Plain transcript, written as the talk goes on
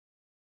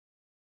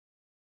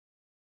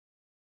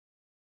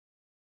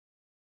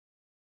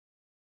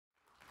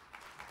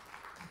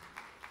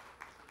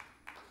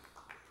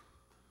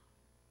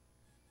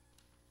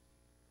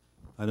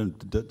I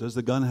don't. Does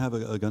the gun have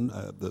a gun?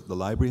 The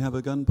library have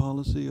a gun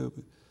policy? Or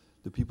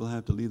do people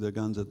have to leave their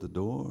guns at the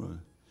door?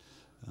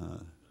 Or,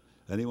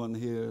 anyone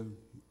here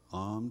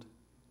armed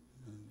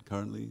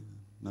currently?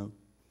 No.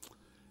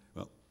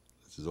 Well,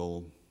 this is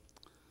all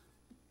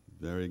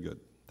very good.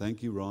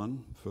 Thank you,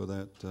 Ron, for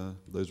that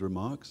those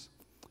remarks,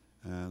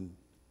 and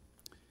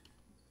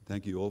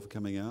thank you all for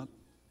coming out.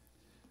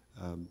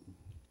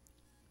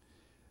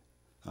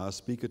 Our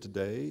speaker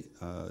today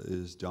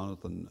is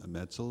Jonathan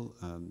Metzel,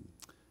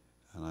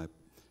 and I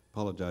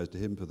apologize to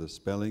him for the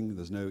spelling.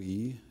 There's no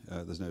E,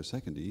 there's no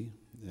second E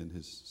in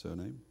his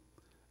surname.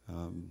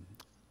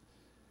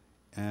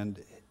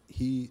 And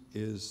he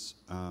is,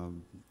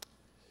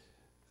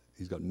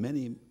 he's got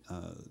many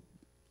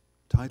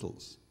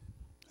titles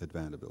at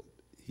Vanderbilt.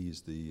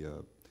 He's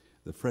the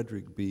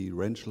Frederick B.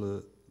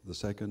 Rentschler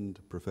II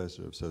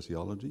Professor of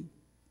Sociology.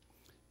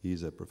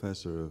 He's a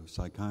Professor of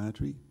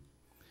Psychiatry.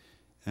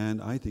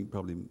 And I think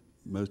probably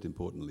most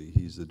importantly,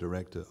 he's the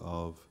Director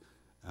of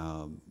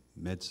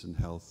Medicine,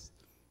 Health,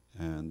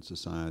 and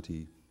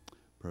Society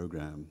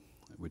program,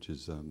 which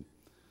is a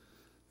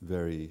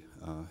very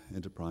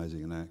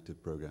enterprising and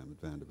active program at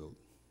Vanderbilt.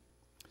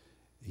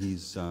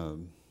 He's got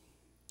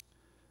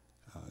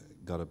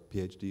a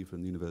PhD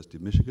from the University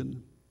of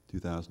Michigan,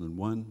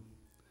 2001.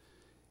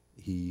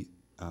 He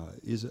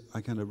is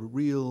a kind of a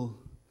real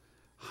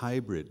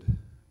hybrid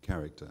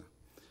character.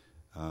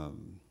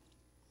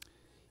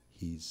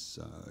 He's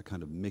a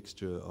kind of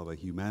mixture of a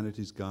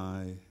humanities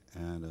guy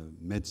and a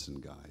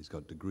medicine guy. He's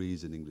got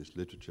degrees in English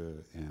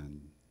literature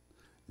and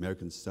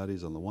American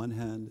studies on the one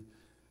hand,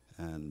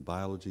 and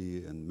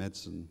biology and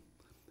medicine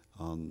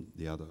on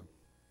the other.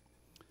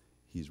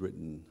 He's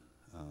written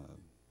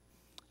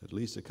at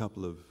least a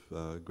couple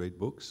of great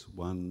books,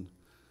 one,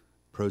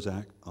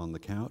 Prozac on the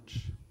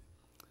Couch,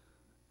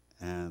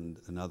 and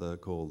another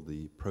called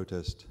The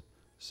Protest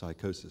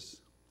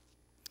Psychosis.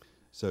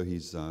 So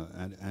he's,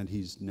 and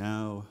he's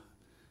now,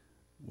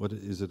 what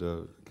is it,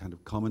 a kind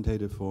of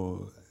commentator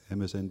for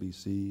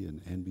MSNBC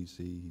and NBC.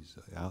 He's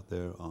out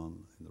there on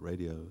the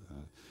radio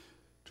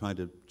trying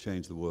to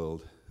change the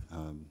world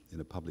in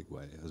a public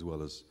way, as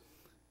well as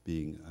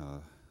being a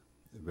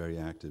very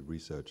active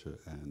researcher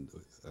and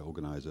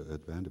organizer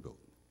at Vanderbilt.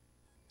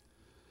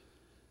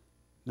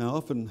 Now,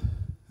 often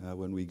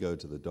when we go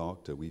to the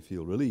doctor, we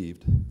feel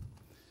relieved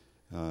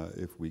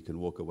if we can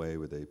walk away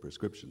with a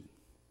prescription.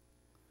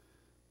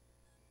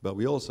 But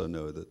we also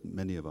know that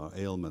many of our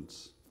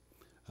ailments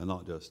are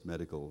not just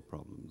medical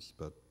problems,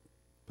 but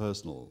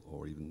personal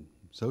or even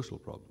social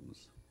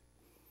problems.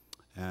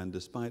 And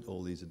despite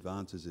all these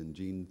advances in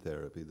gene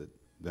therapy that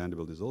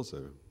Vanderbilt is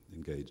also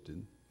engaged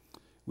in,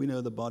 we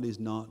know the body's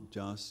not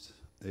just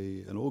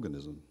an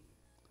organism.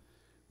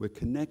 We're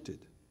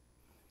connected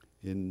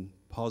in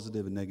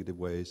positive and negative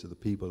ways to the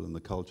people and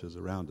the cultures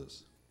around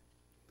us.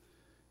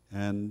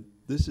 And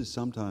this is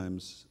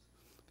sometimes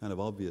kind of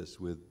obvious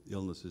with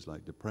illnesses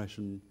like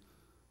depression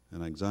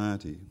and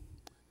anxiety.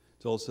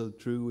 It's also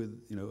true with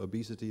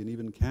obesity and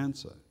even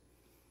cancer,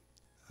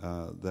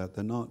 that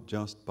they're not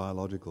just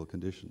biological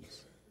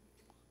conditions.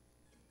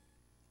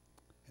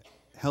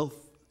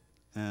 Health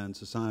and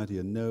society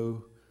are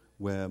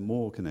nowhere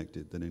more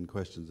connected than in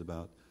questions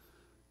about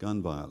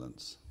gun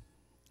violence.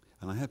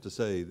 And I have to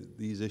say that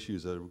these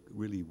issues are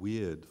really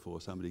weird for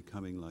somebody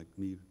coming like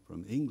me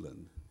from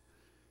England,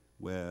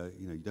 where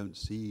you don't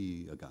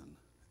see a gun.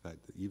 In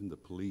fact, even the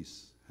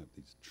police have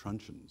these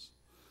truncheons.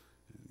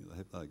 They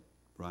have like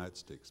riot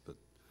sticks, but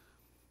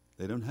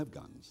they don't have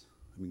guns.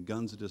 I mean,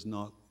 guns are just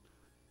not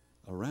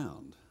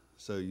around.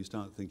 So you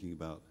start thinking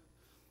about,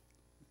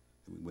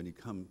 when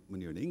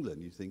you're in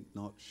England, you think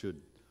not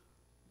should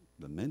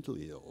the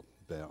mentally ill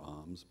bear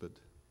arms, but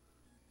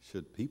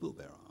should people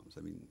bear arms?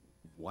 I mean,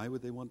 why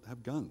would they want to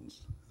have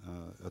guns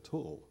at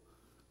all?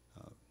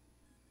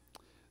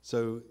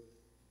 So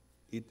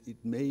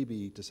it may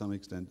be, to some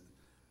extent,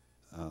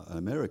 an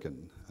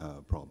American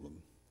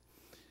problem.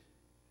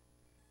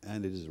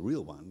 And it is a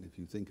real one if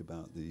you think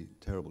about the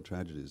terrible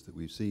tragedies that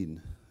we've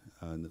seen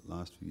in the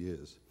last few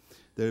years.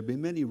 There have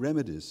been many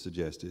remedies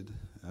suggested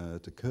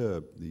to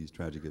curb these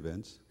tragic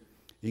events,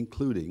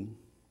 including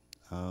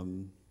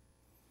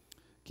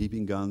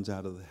keeping guns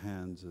out of the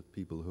hands of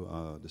people who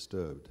are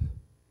disturbed.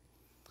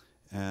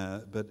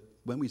 But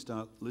when we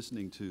start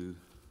listening to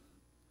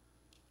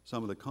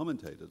some of the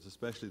commentators,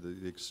 especially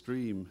the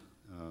extreme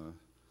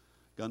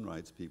gun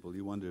rights people,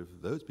 you wonder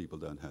if those people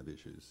don't have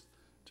issues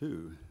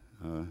too,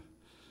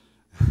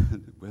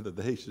 whether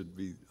they should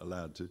be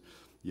allowed to,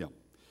 yeah.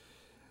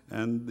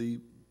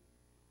 And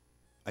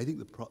I think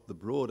the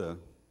broader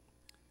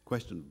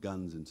question of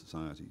guns in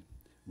society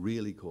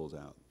really calls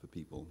out for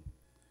people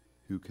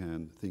who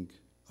can think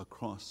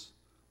across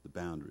the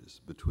boundaries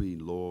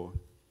between law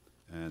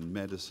and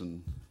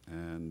medicine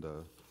and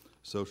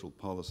social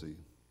policy.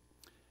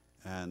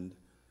 And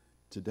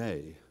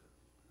today,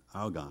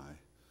 our guy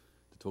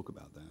to talk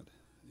about that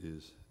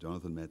is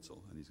Jonathan Metzel,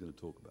 and he's going to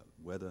talk about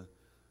whether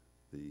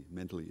the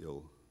mentally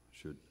ill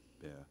should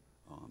bear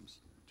arms.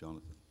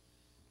 Jonathan.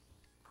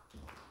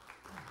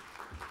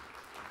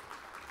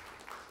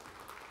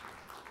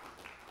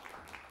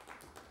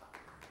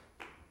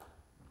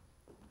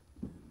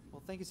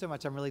 thank you so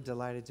much. I'm really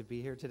delighted to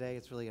be here today.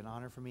 It's really an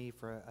honor for me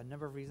for a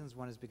number of reasons.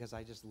 One is because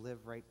I just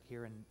live right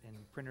here in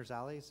Printer's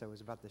Alley, so it was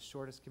about the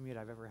shortest commute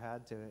I've ever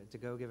had to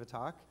go give a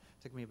talk.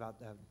 It took me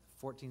about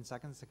 14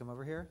 seconds to come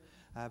over here.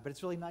 But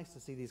it's really nice to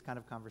see these kind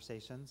of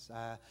conversations.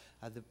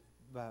 The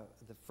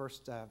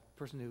first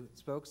person who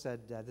spoke said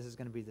this is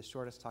going to be the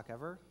shortest talk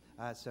ever.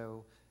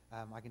 So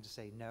I can just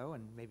say no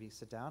and maybe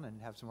sit down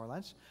and have some more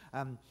lunch.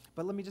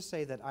 But let me just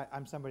say that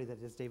I'm somebody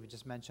that, as David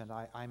just mentioned,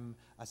 I'm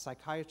a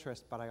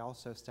psychiatrist, but I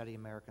also study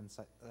American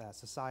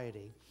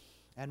society.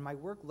 And my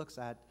work looks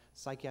at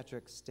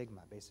psychiatric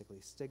stigma, basically,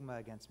 stigma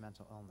against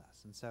mental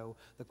illness. And so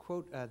the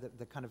quote,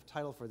 the kind of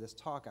title for this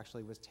talk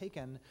actually was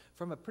taken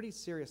from a pretty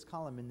serious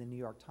column in the New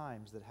York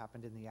Times that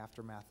happened in the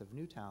aftermath of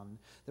Newtown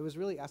that was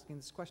really asking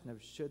this question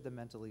of should the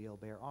mentally ill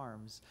bear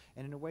arms?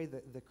 And in a way,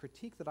 the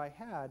critique that I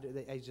had,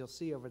 as you'll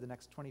see over the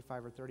next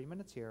 25 or 30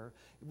 minutes here,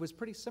 was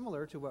pretty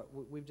similar to what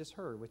we've just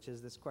heard, which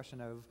is this question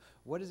of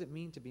what does it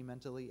mean to be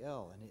mentally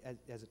ill? And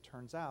as it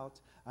turns out,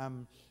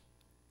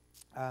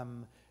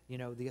 you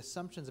know, the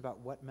assumptions about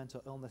what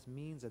mental illness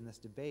means in this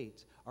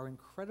debate are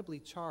incredibly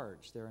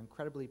charged, they're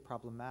incredibly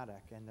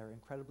problematic, and they're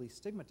incredibly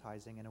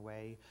stigmatizing in a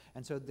way.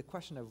 And so the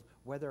question of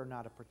whether or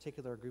not a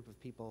particular group of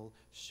people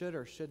should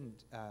or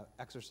shouldn't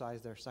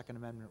exercise their Second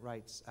Amendment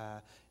rights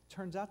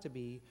turns out to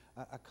be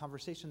a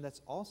conversation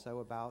that's also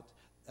about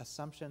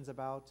assumptions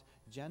about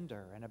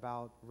gender and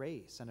about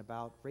race and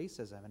about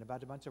racism and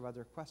about a bunch of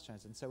other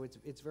questions. And so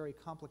it's very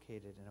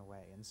complicated in a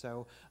way. And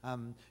so,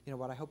 you know,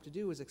 what I hope to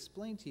do is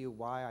explain to you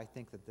why I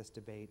think that this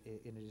debate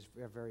in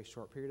a very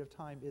short period of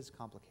time is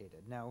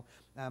complicated. Now,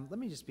 let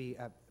me just be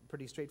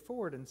pretty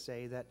straightforward and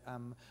say that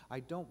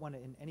I don't want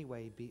to in any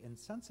way be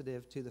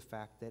insensitive to the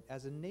fact that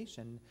as a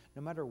nation,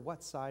 no matter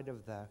what side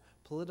of the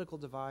political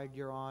divide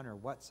you're on or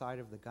what side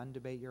of the gun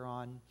debate you're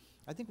on,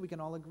 I think we can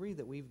all agree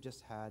that we've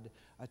just had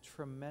a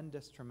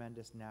tremendous,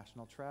 tremendous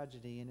national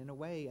tragedy and in a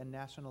way a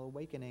national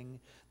awakening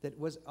that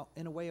was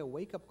in a way a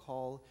wake-up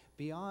call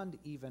beyond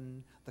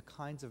even the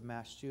kinds of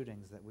mass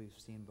shootings that we've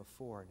seen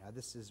before. Now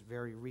this is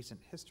very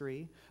recent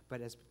history,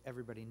 but as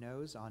everybody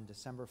knows, on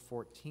December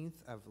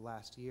 14th of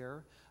last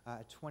year,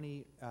 a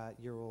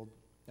 20-year-old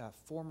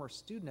former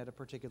student at a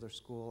particular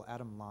school,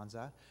 Adam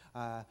Lanza,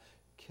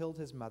 killed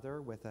his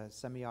mother with a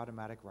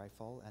semi-automatic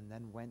rifle and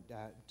then went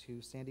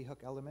to Sandy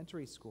Hook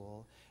Elementary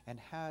School and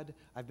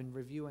I've been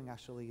reviewing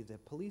actually the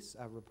police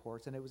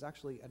reports, and it was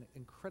actually an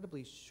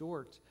incredibly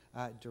short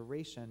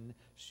duration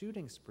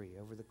shooting spree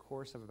over the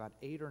course of about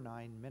 8 or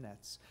 9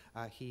 minutes.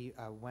 He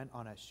went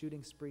on a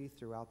shooting spree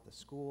throughout the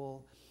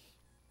school,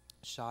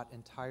 shot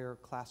entire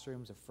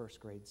classrooms of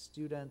first-grade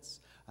students,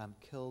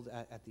 killed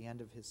at the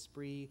end of his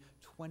spree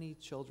 20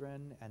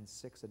 children and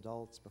 6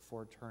 adults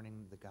before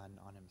turning the gun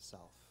on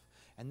himself.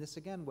 And this,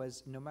 again,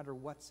 was, no matter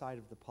what side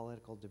of the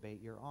political debate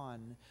you're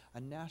on, a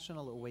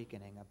national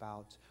awakening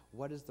about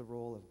what is the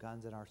role of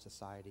guns in our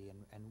society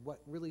and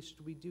what really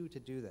should we do to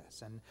do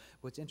this. And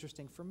what's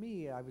interesting for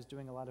me, I was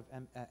doing a lot of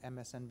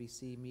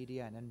MSNBC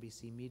media and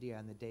NBC media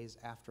in the days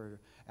after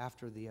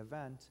the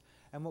event,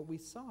 and what we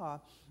saw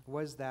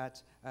was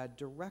that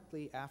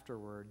directly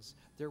afterwards,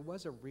 there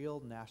was a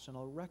real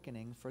national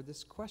reckoning for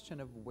this question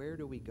of where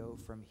do we go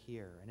from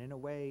here? And in a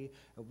way,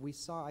 we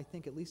saw, I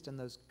think, at least in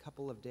those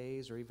couple of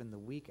days or even the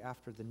week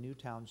after the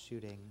Newtown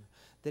shooting,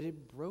 that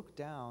it broke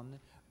down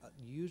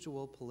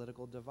usual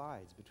political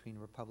divides between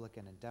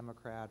Republican and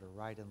Democrat or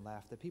right and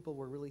left, that people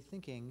were really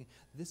thinking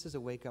this is a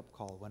wake-up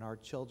call when our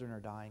children are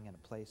dying in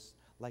a place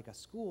like a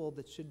school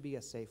that should be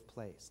a safe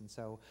place. And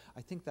so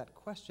I think that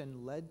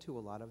question led to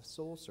a lot of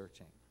soul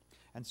searching.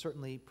 And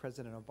certainly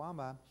President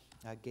Obama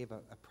gave a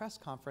press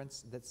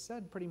conference that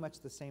said pretty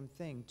much the same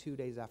thing 2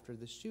 days after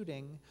the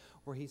shooting,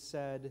 where he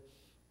said,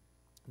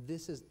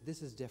 this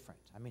is different.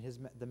 I mean,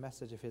 the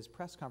message of his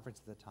press conference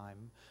at the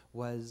time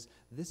was,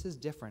 this is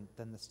different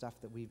than the stuff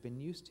that we've been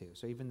used to.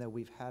 So even though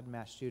we've had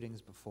mass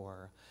shootings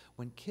before,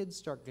 when kids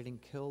start getting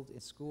killed in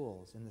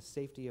schools, in the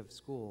safety of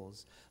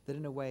schools, that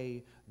in a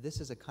way,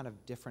 this is a kind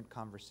of different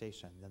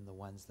conversation than the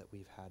ones that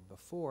we've had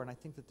before. And I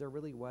think that there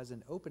really was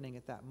an opening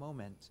at that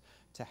moment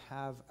to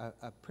have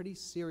a pretty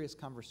serious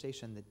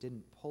conversation that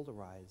didn't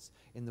polarize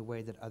in the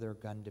way that other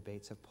gun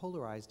debates have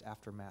polarized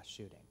after mass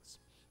shootings.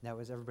 Now,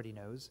 as everybody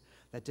knows,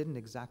 that didn't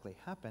exactly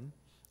happen,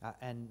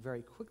 and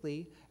very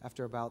quickly,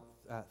 after about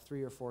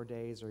 3 or 4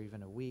 days or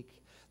even a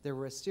week, there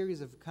were a series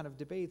of kind of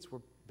debates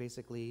where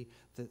basically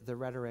the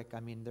rhetoric, I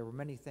mean, there were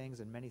many things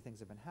and many things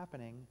have been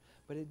happening,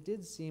 but it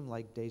did seem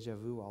like deja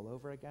vu all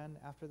over again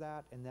after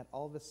that, and that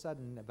all of a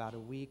sudden, about a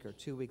week or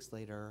 2 weeks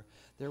later,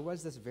 there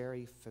was this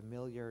very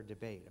familiar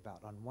debate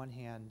about, on one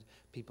hand,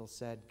 people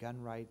said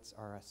gun rights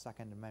are a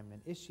Second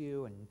Amendment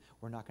issue and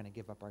we're not going to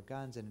give up our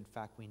guns, and in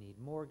fact we need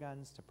more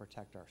guns to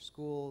protect our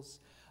schools.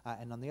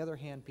 And on the other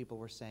hand, people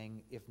were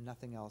saying, if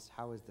nothing else,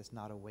 how is this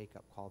not a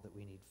wake-up call that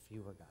we need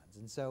fewer guns?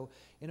 And so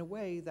in a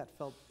way that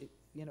felt,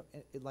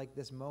 like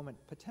this moment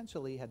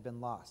potentially had been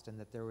lost, and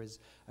that there was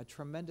a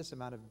tremendous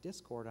amount of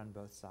discord on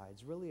both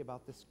sides, really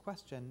about this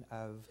question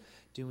of,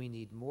 do we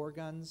need more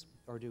guns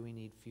or do we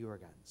need fewer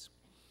guns?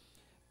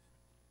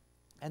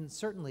 And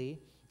certainly,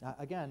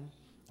 again,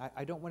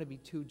 I don't want to be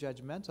too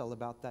judgmental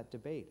about that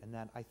debate, and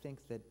that I think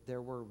that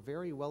there were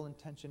very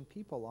well-intentioned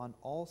people on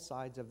all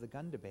sides of the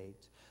gun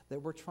debate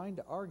that were trying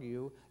to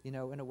argue, in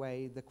a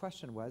way, the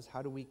question was,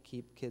 how do we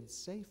keep kids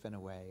safe in a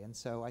way? And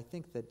so I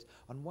think that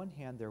on one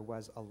hand there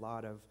was a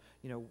lot of,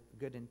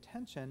 good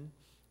intention,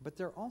 but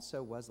there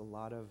also was a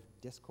lot of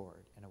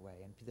discord in a way,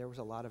 and there was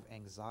a lot of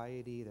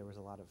anxiety, there was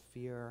a lot of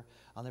fear.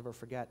 I'll never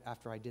forget,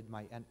 after I did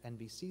my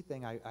NBC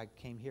thing, I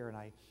came here and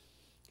I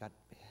got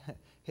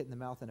hit in the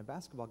mouth in a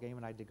basketball game,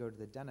 and I had to go to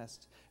the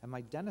dentist, and my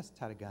dentist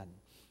had a gun.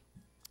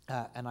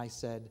 And I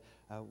said,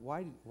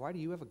 why do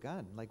you have a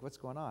gun? Like, what's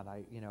going on?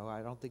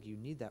 I don't think you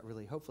need that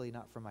really, hopefully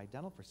not for my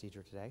dental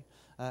procedure today.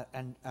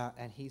 And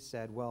he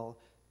said, well,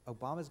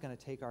 Obama's going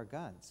to take our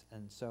guns,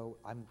 and so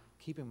I'm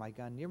keeping my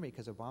gun near me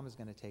because Obama's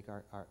going to take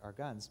our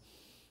guns.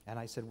 And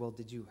I said, well,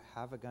 did you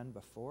have a gun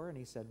before? And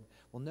he said,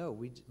 well,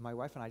 no, my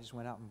wife and I just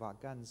went out and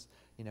bought guns,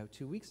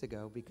 2 weeks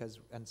ago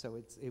and so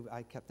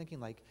I kept thinking,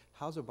 like,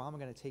 how's Obama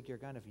going to take your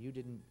gun if you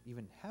didn't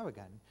even have a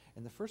gun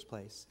in the first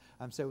place?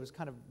 So it was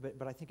kind of,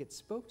 but I think it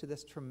spoke to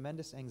this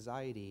tremendous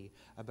anxiety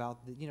about,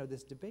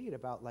 this debate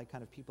about, like,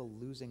 kind of people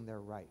losing their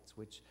rights,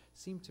 which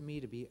seemed to me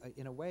to be,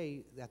 in a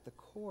way, at the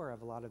core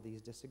of a lot of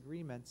these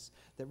disagreements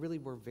that really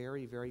were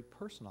very, very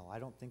personal. I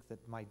don't think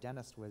that my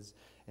dentist was,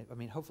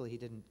 hopefully he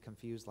didn't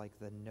confuse, like,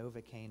 the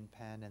Novocaine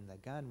pen and the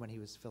gun when he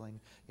was filling,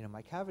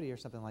 my cavity or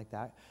something like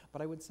that.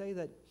 But I would say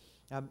that,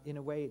 in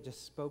a way, it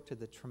just spoke to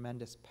the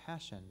tremendous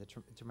passion,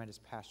 tremendous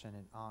passion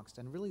and angst,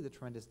 and really the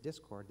tremendous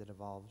discord that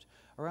evolved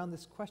around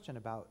this question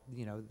about,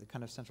 the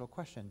kind of central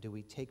question: do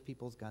we take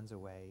people's guns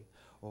away,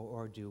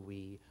 or do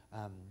we?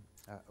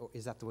 Or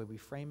is that the way we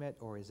frame it,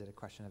 or is it a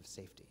question of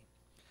safety?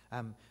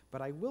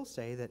 But I will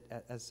say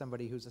that, as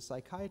somebody who's a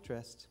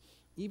psychiatrist,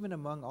 even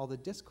among all the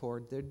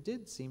discord, there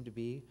did seem to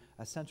be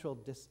a central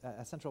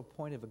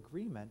point of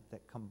agreement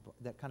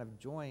that kind of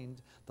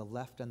joined the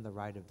left and the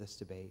right of this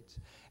debate.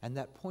 And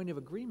that point of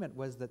agreement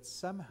was that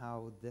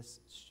somehow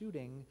this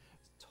shooting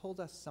told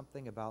us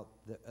something about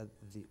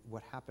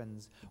what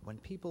happens when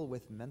people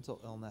with mental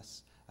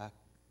illness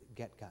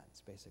get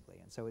guns, basically.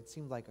 And so it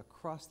seemed like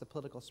across the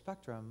political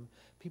spectrum,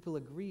 people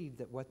agreed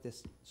that what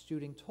this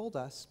shooting told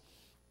us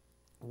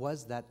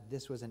was that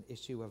this was an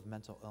issue of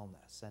mental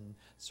illness. And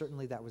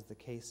certainly that was the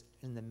case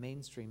in the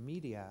mainstream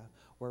media,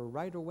 where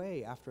right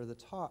away after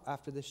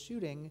the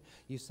shooting,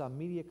 you saw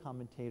media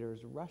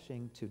commentators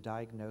rushing to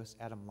diagnose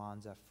Adam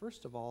Lanza,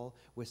 first of all,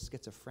 with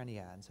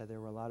schizophrenia. And so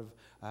there were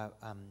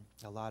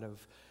a lot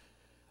of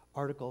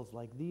articles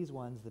like these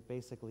ones that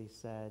basically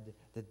said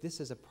that this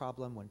is a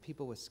problem when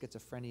people with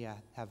schizophrenia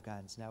have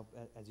guns. Now,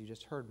 as you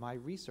just heard, my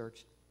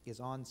research is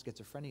on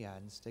schizophrenia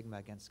and stigma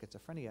against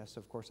schizophrenia, so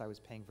of course I was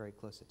paying very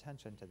close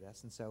attention to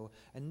this. And so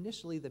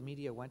initially the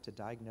media went to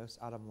diagnose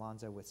Adam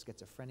Lanza with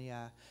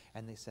schizophrenia,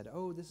 and they said,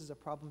 oh, this is a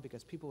problem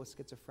because people with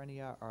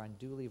schizophrenia are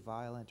unduly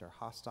violent or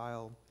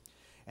hostile.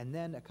 And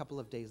then a couple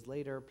of days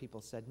later, people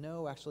said,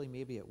 no, actually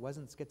maybe it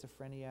wasn't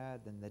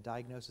schizophrenia. Then the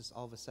diagnosis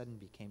all of a sudden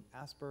became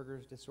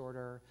Asperger's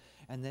disorder.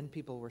 And then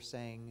people were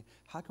saying,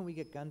 how can we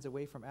get guns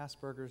away from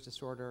Asperger's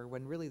disorder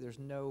when really there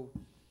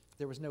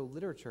was no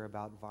literature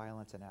about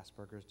violence and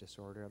Asperger's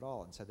disorder at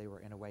all. And so they were,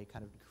 in a way,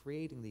 kind of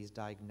creating these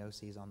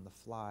diagnoses on the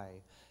fly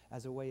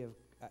as a way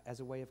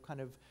of kind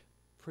of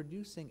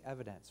producing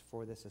evidence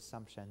for this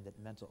assumption that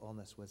mental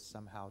illness was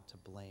somehow to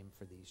blame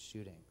for these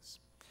shootings.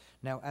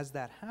 Now, as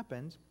that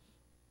happened,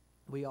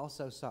 we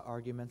also saw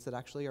arguments that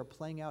actually are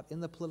playing out in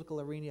the political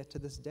arena to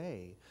this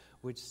day,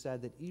 which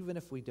said that even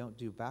if we don't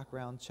do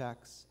background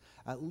checks,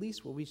 at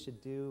least what we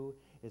should do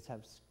is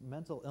have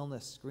mental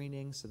illness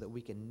screenings so that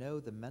we can know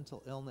the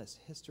mental illness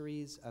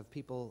histories of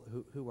people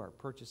who are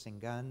purchasing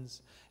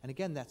guns. And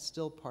again, that's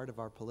still part of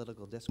our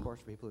political discourse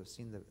for people who have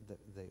seen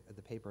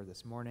the paper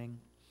this morning.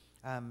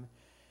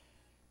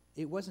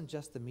 It wasn't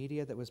just the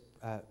media that was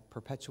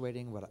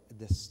perpetuating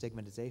this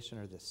stigmatization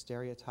or this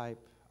stereotype.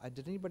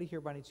 Did anybody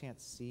here by any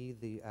chance see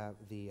the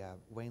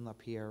Wayne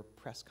LaPierre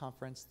press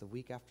conference the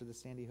week after the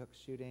Sandy Hook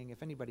shooting?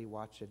 If anybody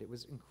watched it, it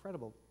was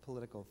incredible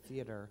political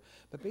theater.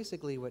 But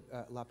basically what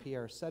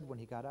LaPierre said when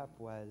he got up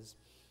was,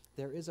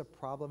 there is a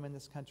problem in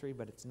this country,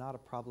 but it's not a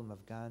problem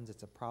of guns,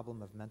 it's a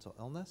problem of mental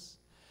illness.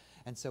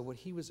 And so what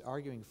he was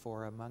arguing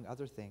for, among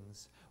other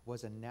things,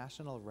 was a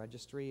national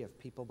registry of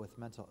people with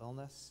mental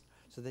illness,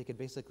 so they could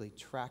basically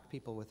track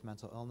people with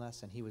mental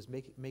illness. And he was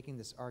making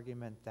this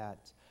argument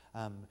that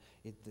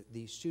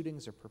these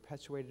shootings are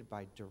perpetuated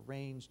by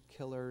deranged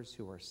killers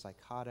who are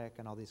psychotic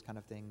and all these kind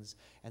of things.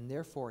 And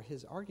therefore,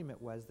 his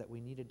argument was that we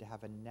needed to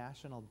have a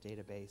national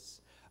database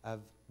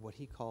of what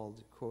he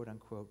called, quote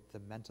unquote, the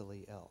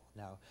mentally ill.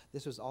 Now,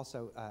 this was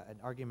also an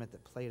argument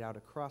that played out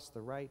across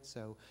the right.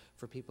 So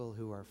for people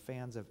who are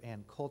fans of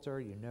Ann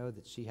Coulter, you know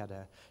that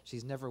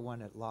she's never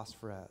one at loss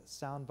for a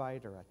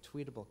soundbite or a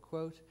tweetable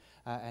quote.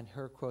 And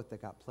her quote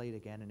that got played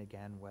again and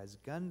again was,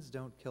 guns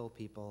don't kill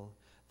people,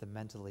 the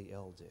mentally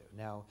ill do.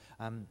 Now,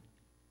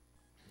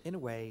 in a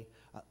way,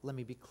 let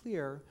me be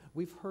clear,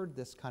 we've heard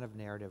this kind of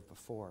narrative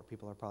before.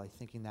 People are probably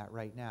thinking that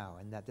right now,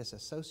 and that this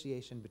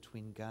association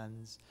between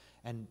guns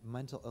and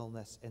mental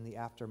illness in the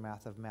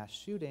aftermath of mass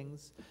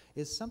shootings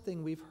is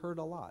something we've heard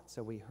a lot.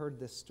 So we heard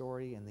this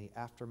story in the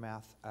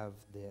aftermath of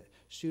the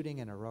shooting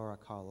in Aurora,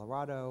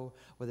 Colorado,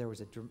 where there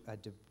was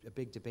a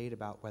big debate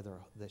about whether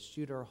the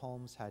shooter,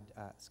 Holmes, had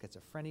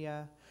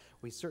schizophrenia.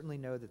 We certainly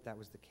know that that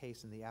was the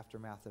case in the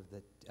aftermath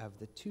of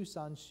the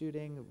Tucson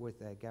shooting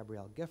with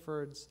Gabrielle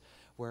Giffords,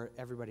 where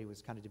everybody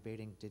was kind of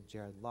debating, did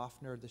Jared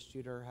Loughner, the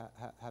shooter,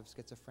 have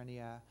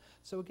schizophrenia?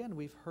 So again,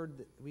 we've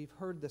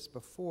heard this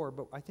before,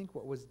 but I think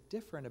what was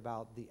different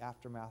about the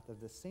aftermath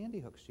of the Sandy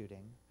Hook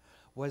shooting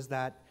was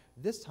that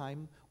this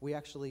time we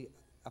actually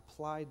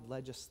applied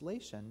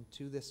legislation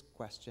to this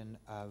question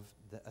of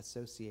the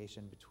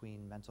association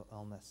between mental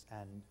illness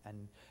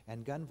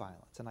and gun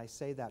violence. And I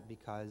say that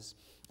because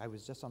I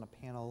was just on a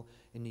panel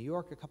in New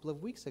York a couple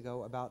of weeks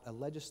ago about a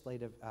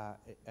legislative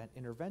an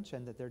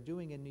intervention that they're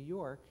doing in New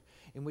York,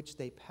 in which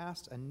they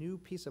passed a new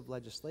piece of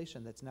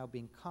legislation that's now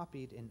being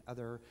copied in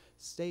other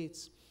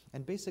states.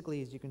 And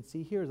basically, as you can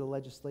see here, the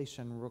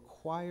legislation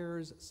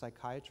requires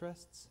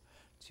psychiatrists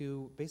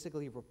to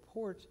basically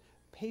report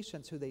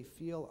patients who they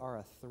feel are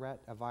a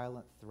threat, a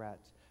violent threat,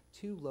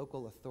 to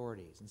local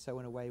authorities. And so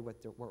in a way, what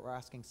we're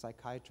asking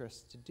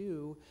psychiatrists to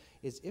do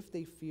is, if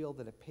they feel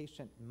that a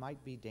patient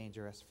might be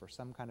dangerous for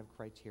some kind of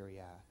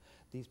criteria,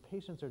 these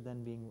patients are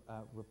then being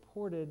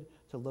reported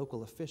to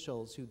local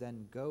officials, who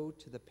then go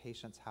to the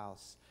patient's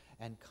house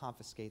and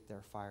confiscate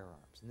their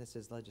firearms. And this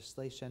is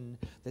legislation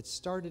that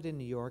started in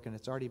New York, and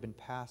it's already been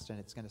passed, and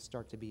it's going to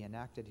start to be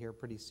enacted here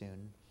pretty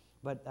soon.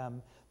 But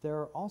there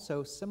are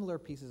also similar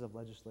pieces of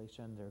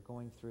legislation. They're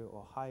going through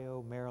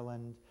Ohio,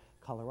 Maryland,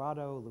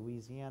 Colorado,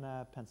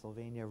 Louisiana,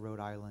 Pennsylvania, Rhode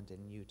Island,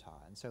 and Utah.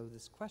 And so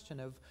this question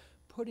of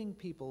putting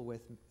people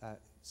with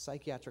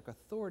psychiatric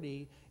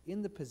authority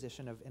in the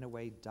position of, in a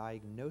way,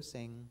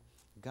 diagnosing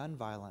gun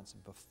violence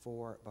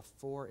before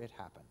it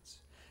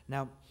happens.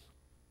 Now,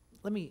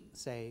 let me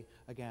say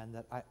again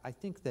that I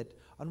think that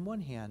on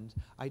one hand,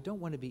 I don't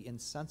want to be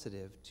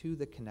insensitive to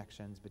the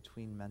connections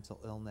between mental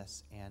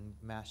illness and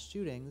mass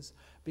shootings,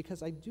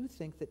 because I do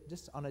think that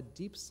just on a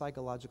deep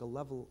psychological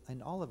level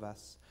in all of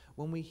us,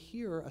 when we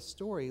hear a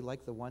story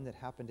like the one that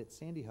happened at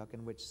Sandy Hook,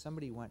 in which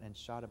somebody went and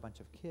shot a bunch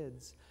of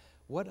kids,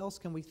 what else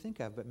can we think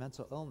of but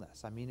mental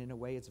illness? I mean, in a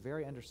way, it's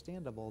very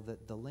understandable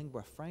that the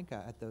lingua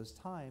franca at those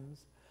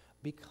times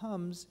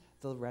becomes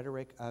the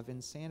rhetoric of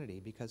insanity,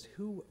 because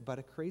who but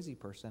a crazy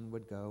person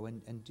would go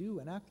and do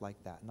and act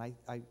like that? And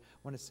I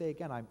want to say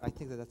again, I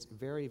think that that's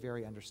very,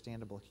 very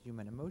understandable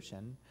human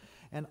emotion.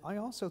 And I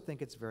also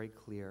think it's very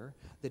clear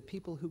that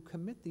people who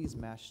commit these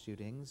mass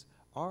shootings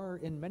are,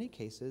 in many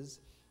cases,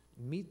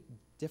 meet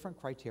different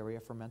criteria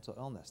for mental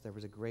illness. There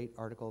was a great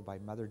article by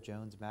Mother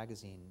Jones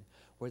magazine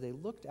where they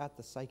looked at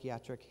the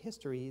psychiatric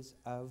histories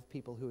of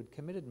people who had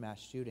committed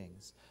mass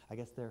shootings. I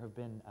guess there have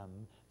been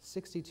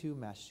 62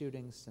 mass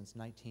shootings since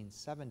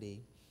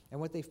 1970. And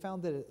what they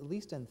found, that at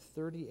least in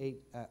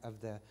 38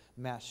 of the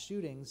mass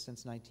shootings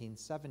since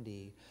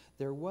 1970,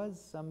 there was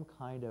some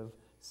kind of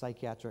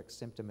psychiatric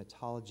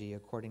symptomatology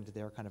according to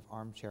their kind of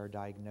armchair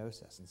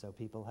diagnosis. And so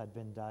people had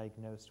been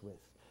diagnosed with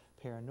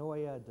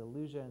paranoia,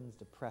 delusions,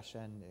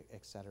 depression,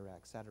 et cetera,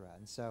 et cetera.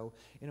 And so,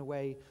 in a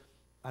way,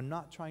 I'm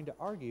not trying to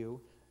argue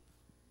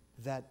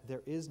that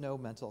there is no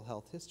mental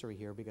health history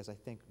here, because I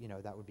think,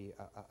 that would be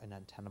an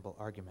untenable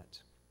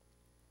argument.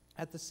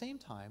 At the same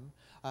time,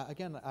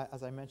 again,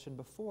 as I mentioned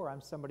before,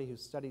 I'm somebody who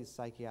studies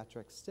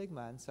psychiatric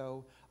stigma, and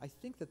so I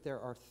think that there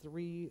are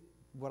three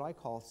what I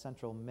call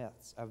central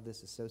myths of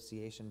this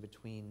association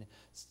between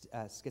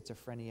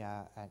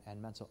schizophrenia and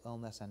mental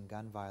illness and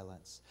gun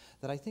violence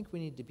that I think we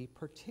need to be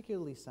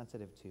particularly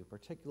sensitive to,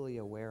 particularly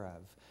aware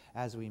of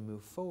as we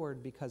move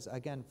forward, because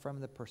again, from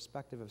the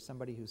perspective of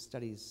somebody who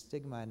studies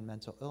stigma and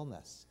mental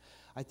illness,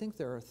 I think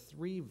there are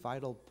three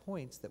vital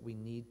points that we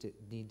need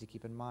to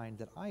keep in mind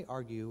that I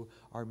argue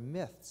are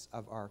myths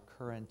of our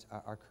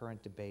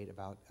current debate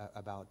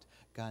about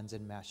guns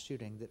and mass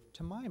shooting that,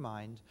 to my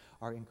mind,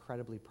 are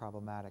incredibly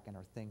problematic and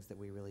are things that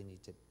we really need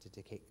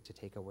to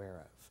take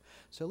aware of.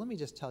 So let me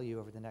just tell you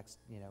over the next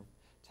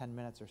 10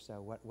 minutes or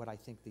so what I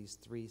think these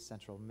three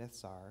central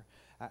myths are.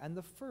 And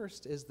the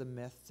first is the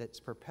myth that's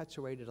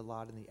perpetuated a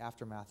lot in the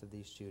aftermath of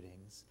these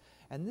shootings.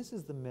 And this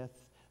is the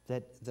myth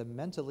that the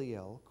mentally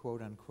ill,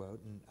 quote unquote,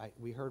 and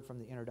we heard from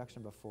the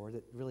introduction before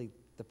that really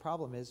the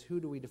problem is, who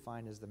do we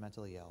define as the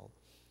mentally ill?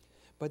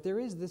 But there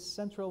is this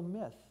central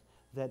myth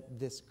that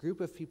this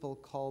group of people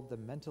called the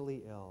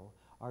mentally ill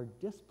are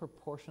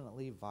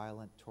disproportionately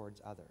violent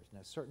towards others. Now,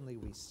 certainly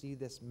we see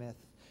this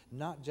myth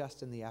not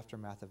just in the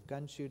aftermath of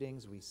gun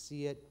shootings, we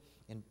see it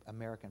in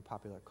American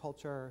popular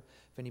culture.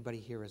 If anybody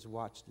here has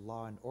watched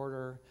Law and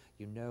Order,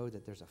 you know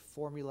that there's a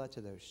formula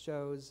to those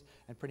shows,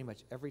 and pretty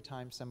much every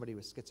time somebody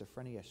with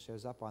schizophrenia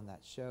shows up on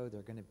that show,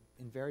 they're going to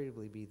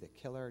invariably be the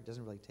killer. It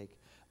doesn't really take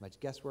much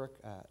guesswork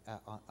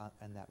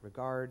in that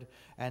regard.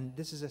 And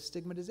this is a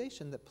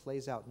stigmatization that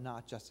plays out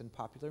not just in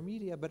popular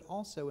media, but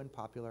also in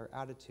popular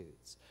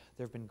attitudes.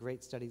 There have been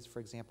great studies, for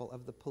example,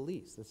 of the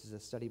police. This is a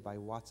study by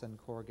Watson,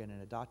 Corrigan,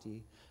 and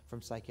Adati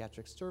from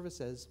Psychiatric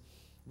Services,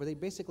 where they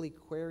basically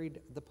queried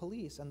the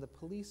police, and the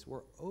police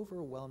were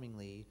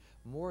overwhelmingly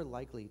more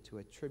likely to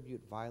attribute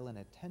violent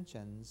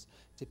attentions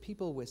to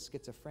people with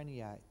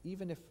schizophrenia,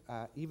 even if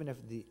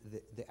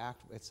the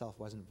act itself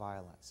wasn't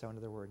violent. So in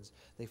other words,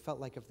 they felt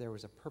like if there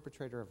was a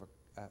perpetrator of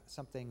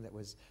something that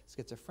was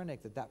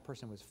schizophrenic, that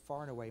person was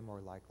far and away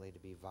more likely to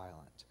be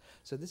violent.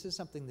 So this is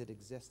something that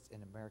exists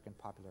in American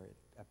popular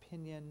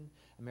opinion,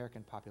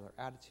 American popular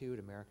attitude,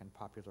 American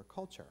popular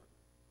culture.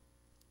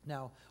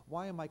 Now,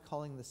 why am I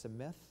calling this a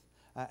myth?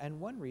 And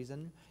one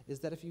reason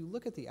is that if you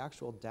look at the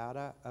actual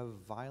data of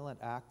violent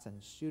acts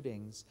and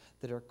shootings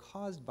that are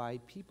caused by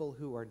people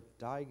who are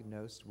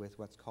diagnosed with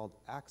what's called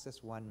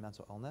Axis 1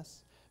 mental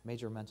illness,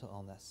 major mental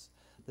illness,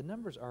 the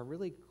numbers are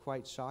really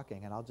quite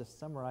shocking. And I'll just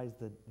summarize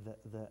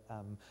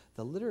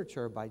the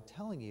literature by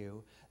telling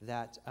you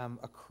that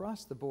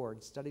across the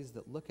board, studies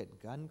that look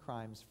at gun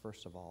crimes,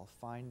 first of all,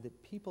 find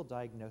that people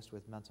diagnosed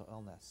with mental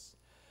illness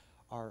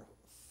are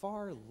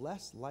far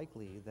less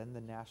likely than the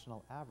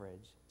national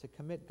average to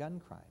commit gun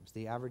crimes.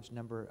 The average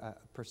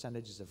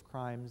percentages of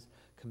crimes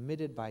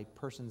committed by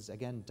persons,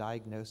 again,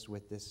 diagnosed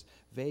with this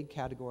vague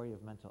category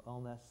of mental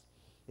illness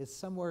is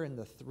somewhere in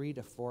the 3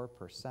 to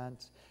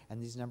 4%,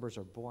 and these numbers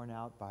are borne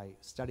out by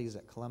studies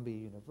at Columbia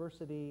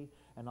University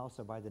and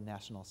also by the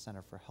National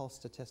Center for Health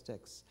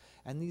Statistics.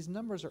 And these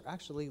numbers are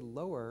actually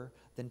lower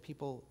than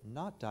people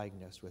not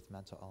diagnosed with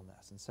mental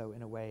illness. And so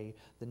in a way,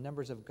 the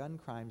numbers of gun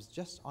crimes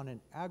just on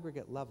an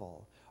aggregate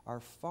level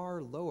are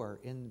far lower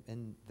in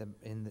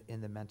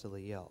the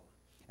mentally ill.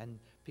 And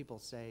people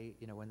say,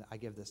 when I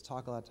give this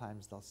talk a lot of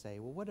times, they'll say,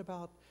 well, what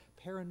about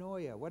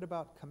paranoia? What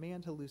about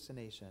command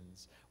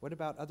hallucinations? What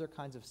about other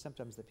kinds of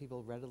symptoms that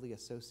people readily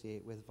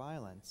associate with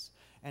violence?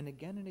 And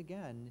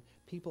again,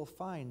 people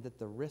find that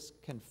the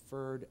risk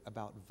conferred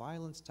about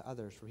violence to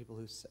others for people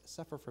who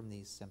suffer from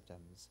these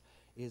symptoms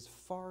is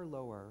far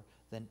lower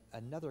than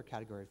another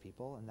category of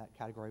people, and that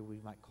category we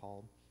might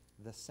call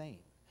the sane.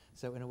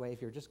 So in a way,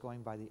 if you're just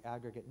going by the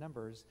aggregate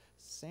numbers,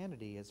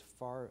 sanity is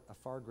a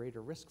far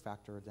greater risk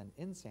factor than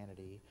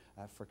insanity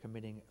for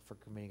committing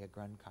a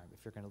gun crime,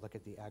 if you're going to look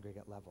at the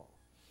aggregate level.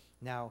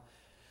 Now,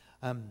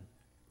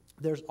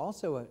 there's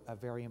also a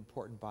very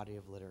important body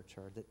of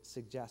literature that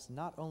suggests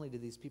not only do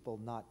these people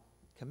not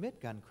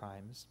commit gun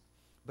crimes,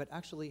 but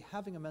actually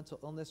having a mental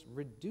illness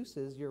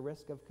reduces your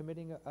risk of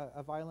committing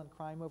a violent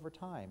crime over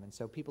time. And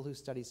so people who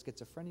study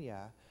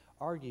schizophrenia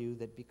argue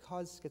that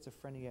because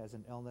schizophrenia is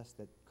an illness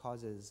that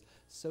causes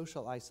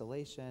social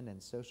isolation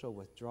and social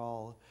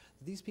withdrawal,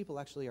 these people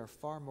actually are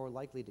far more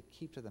likely to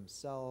keep to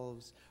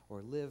themselves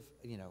or live,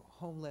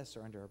 homeless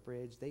or under a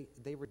bridge.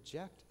 They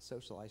reject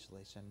social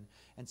isolation,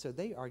 and so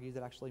they argue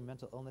that actually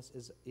mental illness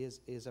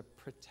is a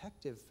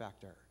protective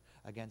factor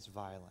against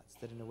violence,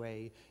 that in a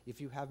way,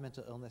 if you have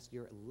mental illness,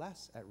 you're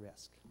less at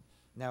risk.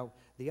 Now,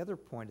 the other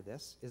point of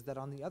this is that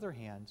on the other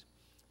hand,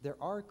 there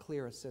are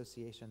clear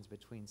associations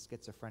between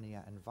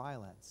schizophrenia and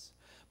violence,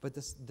 but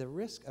the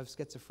risk of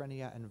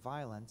schizophrenia and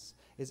violence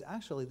is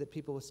actually that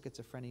people with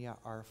schizophrenia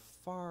are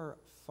far,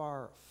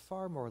 far,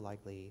 far more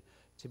likely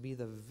to be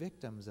the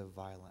victims of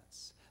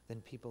violence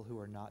than people who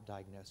are not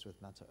diagnosed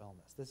with mental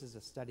illness. This is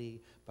a study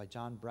by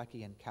John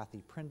Brecky and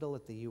Kathy Prindle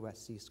at the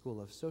USC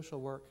School of Social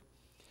Work.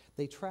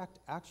 They tracked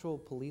actual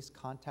police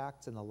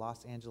contacts in the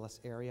Los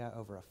Angeles area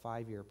over a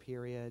 5-year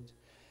period.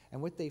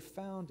 And what they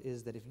found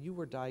is that if you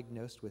were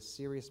diagnosed with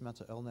serious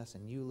mental illness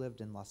and you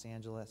lived in Los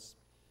Angeles,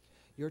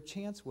 your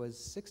chance was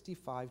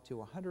 65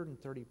 to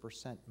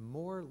 130%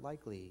 more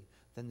likely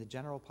than the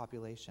general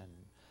population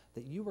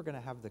that you were going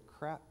to have the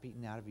crap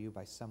beaten out of you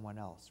by someone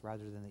else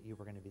rather than that you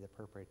were going to be the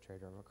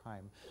perpetrator of a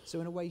crime.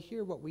 So in a way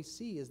here, what we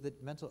see is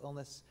that mental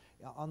illness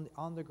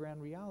on the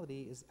ground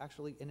reality is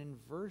actually an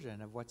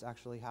inversion of what's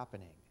actually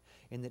happening.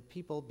 In that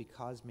people,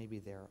 because maybe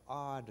they're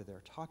odd or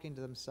they're talking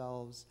to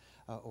themselves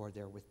or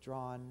they're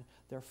withdrawn,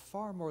 they're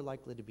far more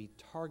likely to be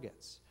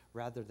targets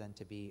rather than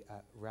to be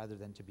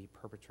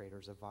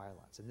perpetrators of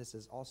violence. And this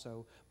is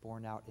also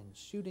borne out in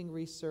shooting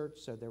research.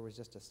 So there was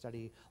just a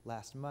study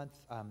last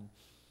month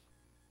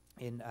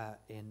in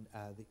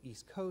the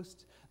East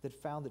Coast that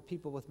found that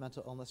people with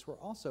mental illness were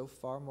also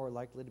far more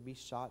likely to be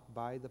shot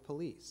by the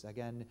police,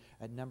 again,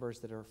 at numbers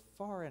that are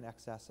far in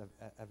excess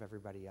of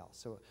everybody else.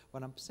 So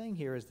what I'm saying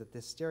here is that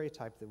this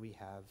stereotype that we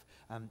have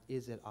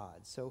is at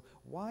odds. So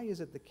why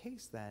is it the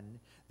case then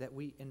that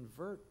we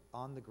invert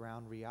on the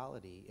ground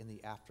reality in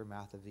the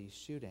aftermath of these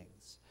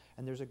shootings?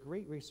 And there's a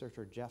great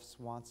researcher, Jeff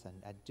Swanson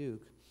at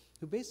Duke,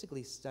 who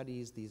basically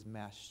studies these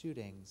mass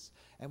shootings.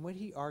 And what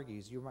he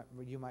argues, you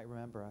might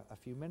remember a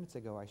few minutes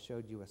ago I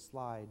showed you a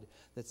slide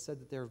that said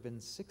that there have been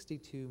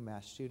 62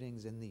 mass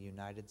shootings in the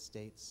United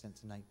States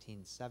since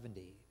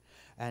 1970.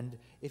 And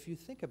if you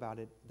think about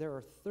it, there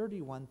are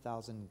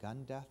 31,000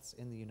 gun deaths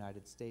in the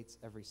United States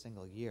every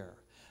single year.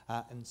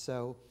 And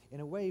so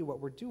in a way,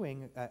 what we're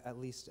doing, at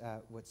least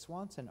what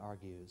Swanson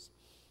argues,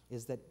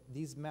 is that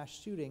these mass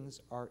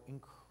shootings are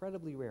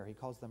incredibly rare. He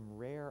calls them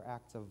rare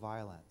acts of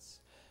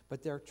violence.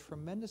 But they're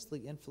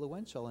tremendously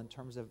influential in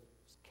terms of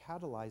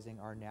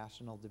catalyzing our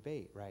national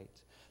debate, right?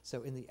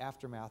 So in the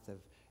aftermath of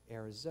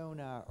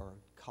Arizona or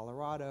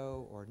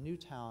Colorado or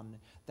Newtown,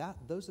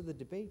 those are the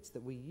debates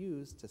that we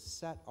use to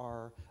set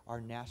our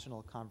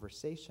national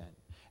conversation.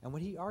 And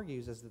what he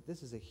argues is that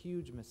this is a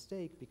huge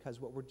mistake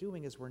because what we're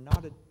doing is we're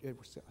not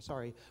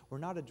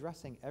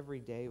addressing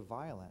everyday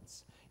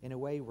violence. In a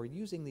way, we're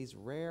using these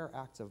rare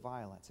acts of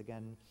violence.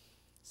 Again,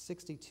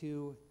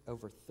 62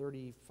 over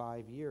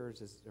 35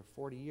 years or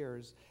 40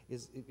 years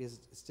is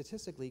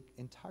statistically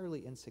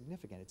entirely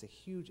insignificant. It's a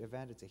huge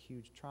event, it's a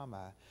huge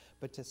trauma.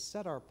 But to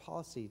set our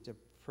policy to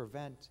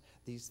prevent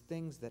these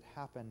things that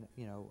happen,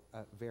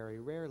 very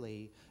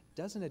rarely,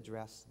 doesn't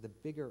address the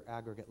bigger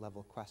aggregate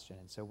level question.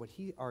 And so what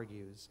he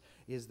argues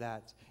is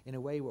that, in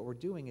a way, what we're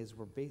doing is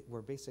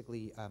we're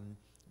basically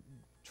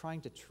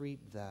trying to treat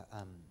the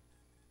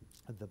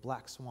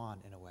black swan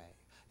in a way.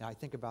 Now, I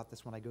think about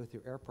this when I go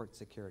through airport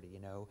security.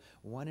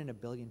 1 in a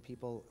billion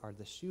people are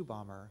the shoe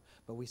bomber,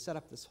 but we set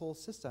up this whole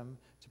system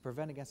to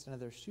prevent against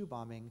another shoe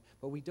bombing,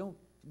 but we don't,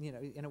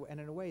 and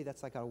in a way,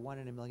 that's like a 1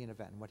 in a million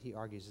event. And what he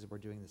argues is we're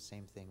doing the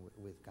same thing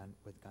with gun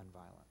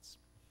violence.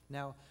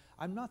 Now,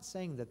 I'm not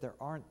saying that there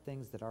aren't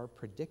things that are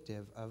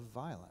predictive of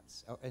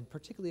violence, and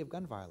particularly of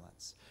gun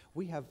violence.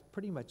 We have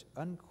pretty much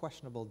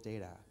unquestionable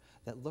data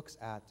that looks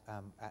at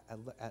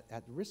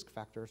risk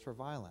factors for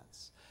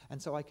violence.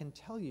 And so I can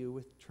tell you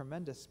with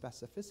tremendous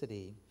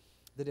specificity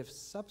that if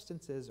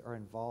substances are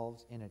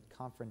involved in a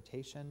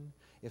confrontation,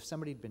 if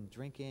somebody had been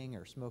drinking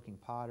or smoking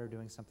pot or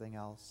doing something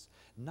else,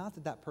 not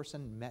that that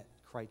person met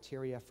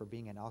criteria for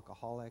being an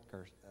alcoholic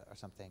or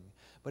something,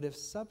 but if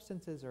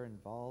substances are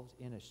involved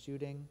in a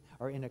shooting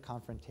or in a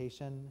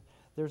confrontation,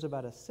 there's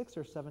about a 6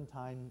 or 7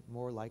 times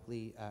more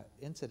likely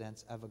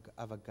incidence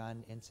of a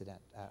gun incident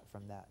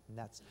from that. And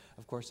that's,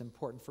 of course,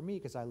 important for me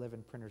because I live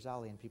in Printer's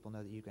Alley and people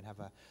know that you can have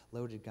a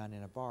loaded gun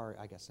in a bar,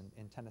 I guess,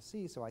 in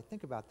Tennessee. So I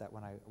think about that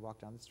when I walk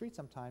down the street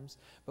sometimes.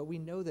 But we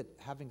know that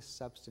having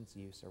substance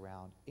use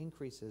around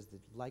increases the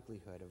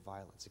likelihood of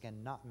violence.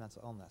 Again, not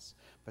mental illness,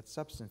 but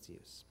substance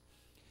use.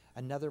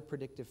 Another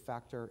predictive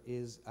factor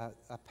is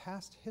a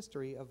past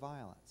history of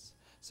violence.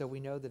 So we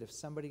know that if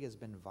somebody has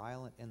been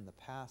violent in the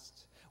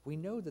past, we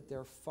know that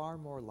they're far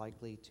more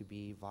likely to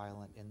be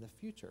violent in the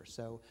future.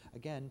 So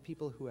again,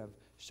 people who have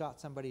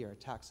shot somebody or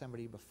attacked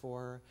somebody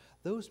before,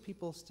 those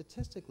people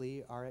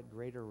statistically are at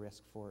greater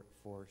risk for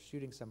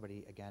shooting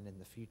somebody again in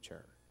the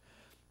future.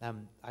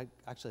 I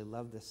actually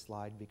love this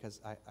slide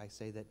because I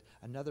say that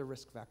another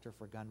risk factor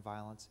for gun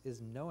violence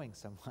is knowing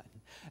someone.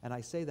 And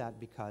I say that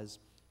because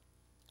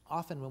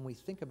often when we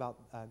think about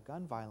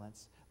gun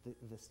violence,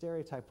 the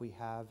stereotype we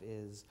have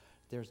is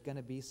there's going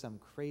to be some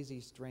crazy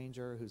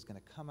stranger who's going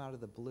to come out of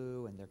the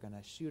blue and they're going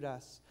to shoot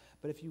us.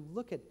 But if you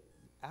look at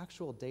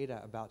actual data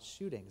about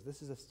shootings,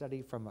 this is a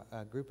study from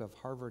a group of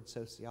Harvard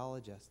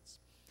sociologists,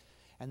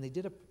 and they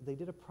did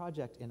a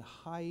project in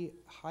high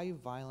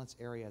violence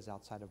areas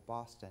outside of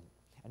Boston.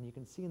 And you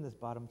can see in this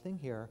bottom thing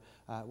here,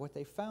 what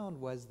they found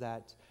was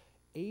that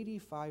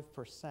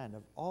 85%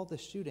 of all the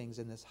shootings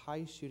in this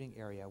high shooting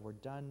area were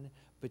done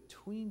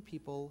between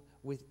people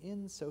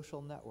within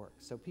social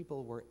networks. So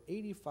people were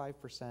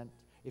 85%,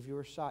 if you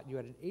were shot, you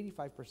had an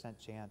 85%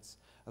 chance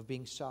of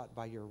being shot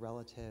by your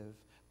relative,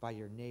 by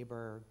your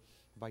neighbor,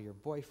 by your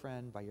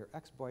boyfriend, by your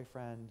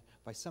ex-boyfriend,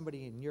 by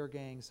somebody in your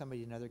gang,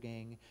 somebody in another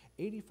gang.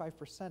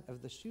 85%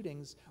 of the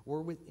shootings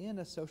were within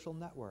a social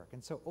network.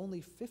 And so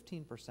only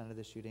 15% of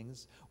the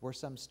shootings were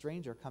some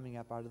stranger coming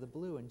up out of the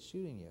blue and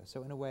shooting you.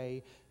 So in a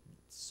way,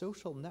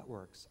 social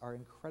networks are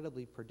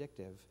incredibly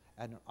predictive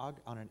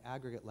on an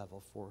aggregate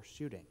level for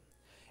shooting.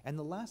 And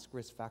the last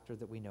risk factor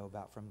that we know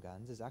about from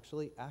guns is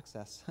actually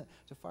access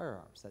to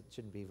firearms. That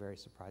shouldn't be very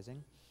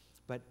surprising.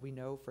 But we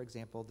know, for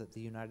example, that the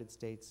United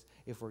States,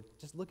 if we're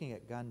just looking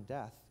at gun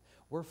death,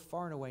 we're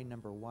far and away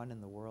 #1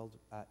 in the world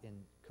in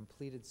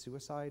completed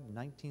suicide,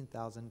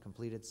 19,000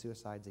 completed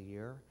suicides a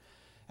year.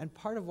 And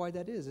part of why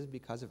that is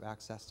because of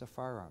access to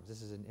firearms.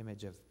 This is an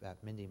image of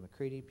Mindy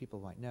McCready, people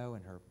might know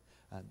in her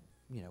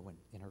when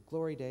in her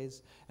glory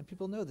days, and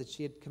people know that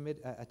she had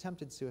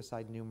attempted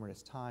suicide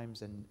numerous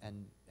times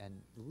and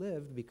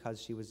lived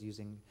because she was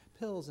using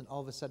pills, and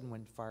all of a sudden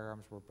when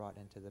firearms were brought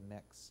into the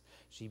mix,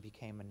 she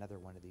became another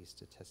one of these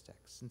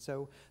statistics. And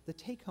so the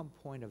take-home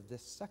point of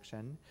this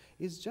section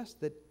is just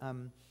that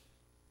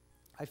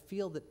I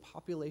feel that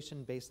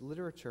population-based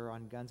literature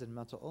on guns and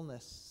mental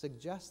illness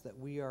suggests that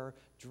we are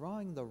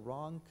drawing the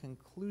wrong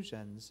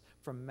conclusions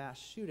from mass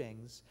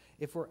shootings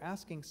if we're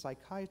asking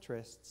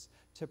psychiatrists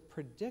to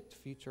predict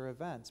future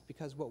events,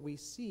 because what we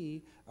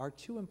see are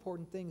two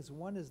important things.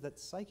 One is that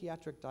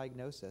psychiatric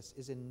diagnosis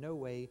is in no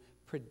way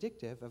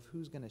predictive of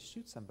who's going to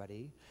shoot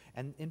somebody,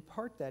 and in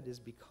part that is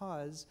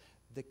because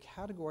the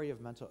category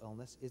of mental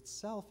illness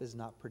itself is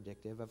not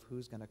predictive of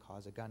who's going to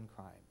cause a gun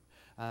crime.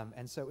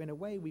 And so in a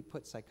way, we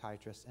put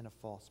psychiatrists in a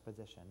false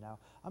position. Now,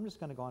 I'm just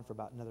going to go on for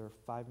about another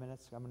 5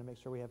 minutes. I'm going to make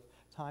sure we have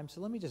time.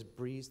 So let me just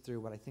breeze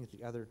through what I think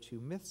the other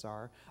two myths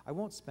are. I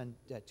won't spend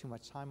too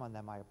much time on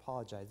them. I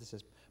apologize. This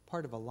is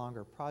part of a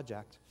longer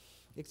project,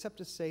 except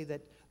to say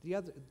that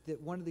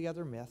one of the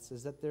other myths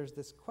is that there's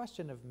this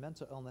question of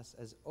mental illness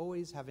as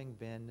always having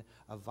been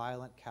a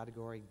violent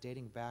category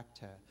dating back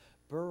to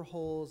burr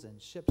holes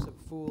and ships of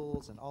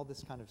fools and all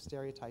this kind of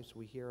stereotypes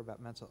we hear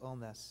about mental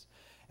illness.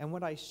 And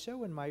what I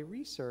show in my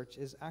research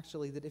is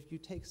actually that if you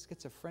take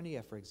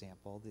schizophrenia, for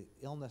example, the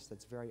illness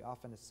that's very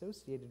often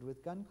associated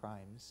with gun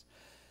crimes,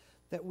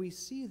 that we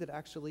see that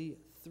actually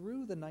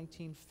through the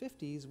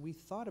 1950s, we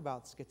thought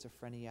about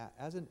schizophrenia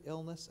as an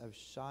illness of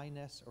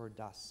shyness or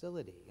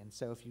docility. And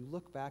so if you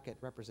look back at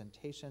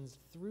representations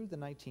through the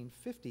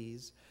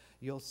 1950s,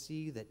 you'll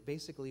see that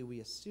basically we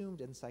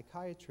assumed in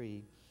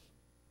psychiatry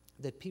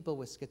that people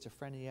with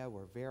schizophrenia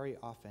were very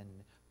often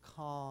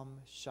calm,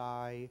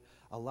 shy.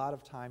 A lot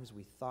of times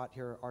we thought,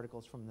 here are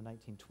articles from the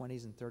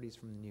 1920s and 30s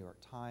from the New York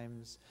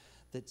Times,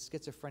 that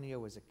schizophrenia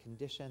was a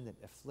condition that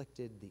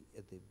afflicted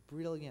the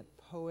brilliant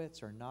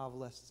poets or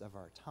novelists of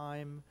our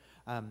time.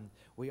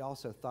 We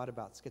also thought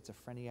about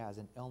schizophrenia as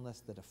an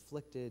illness that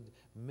afflicted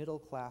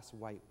middle-class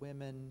white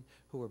women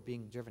who were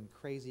being driven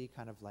crazy,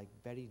 kind of like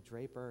Betty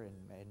Draper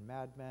in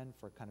Mad Men,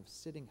 for kind of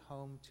sitting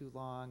home too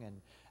long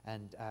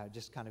and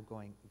just kind of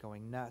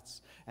going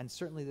nuts. And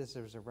certainly this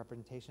is a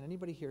representation.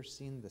 Anybody here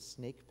seen The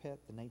Snake Pit,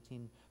 the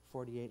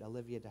 1948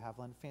 Olivia de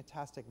Havilland?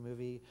 Fantastic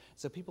movie.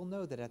 So people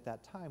know that at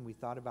that time we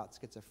thought about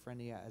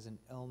schizophrenia as an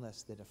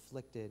illness that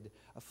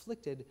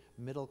afflicted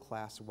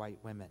middle-class white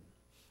women.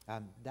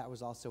 That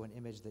was also an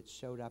image that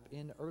showed up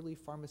in early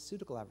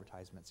pharmaceutical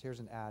advertisements. Here's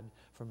an ad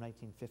from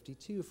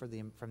 1952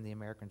 from the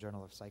American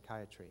Journal of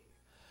Psychiatry.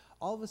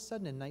 All of a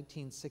sudden in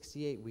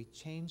 1968, we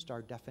changed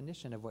our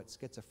definition of what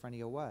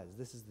schizophrenia was.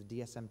 This is the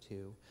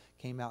DSM-2,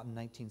 came out in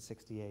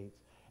 1968.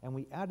 And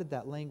we added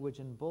that language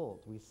in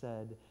bold. We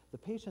said, the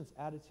patient's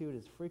attitude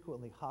is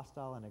frequently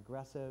hostile and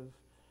aggressive,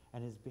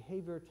 and his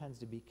behavior tends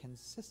to be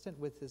consistent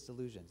with his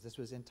delusions. This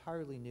was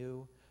entirely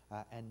new,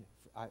 and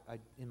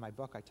in my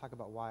book I talk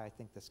about why I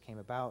think this came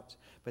about,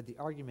 but the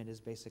argument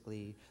is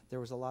basically there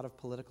was a lot of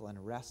political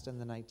unrest in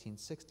the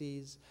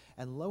 1960s,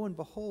 and lo and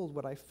behold,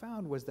 what I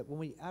found was that when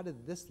we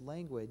added this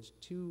language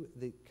to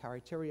the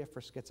criteria for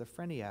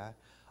schizophrenia,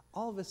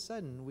 all of a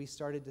sudden we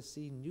started to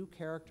see new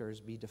characters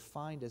be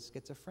defined as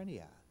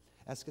schizophrenic.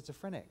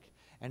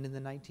 And in the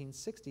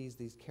 1960s,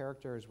 these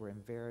characters were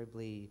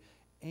invariably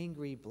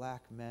angry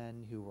black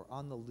men who were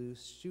on the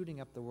loose,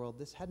 shooting up the world.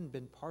 This hadn't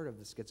been part of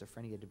the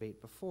schizophrenia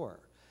debate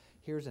before.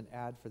 Here's an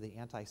ad for the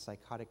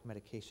antipsychotic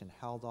medication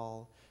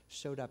Haldol,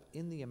 showed up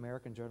in the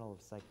American Journal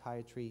of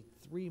Psychiatry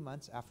 3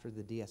 months after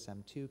the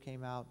DSM-2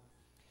 came out.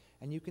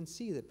 And you can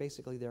see that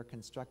basically they're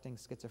constructing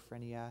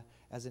schizophrenia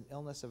as an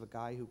illness of a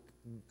guy who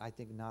I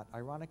think not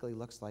ironically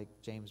looks like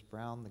James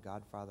Brown, the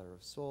godfather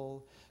of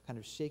soul, kind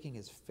of shaking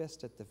his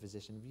fist at the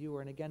physician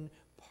viewer. And again,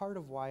 part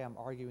of why I'm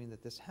arguing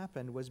that this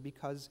happened was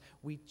because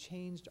we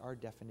changed our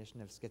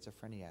definition of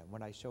schizophrenia. And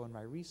what I show in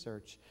my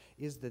research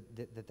is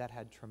that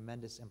had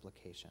tremendous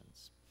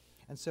implications.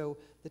 And so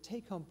the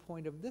take-home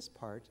point of this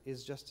part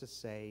is just to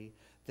say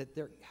that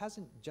there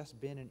hasn't just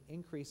been an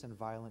increase in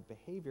violent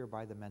behavior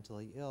by the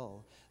mentally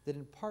ill, that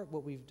in part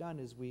what we've done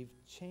is we've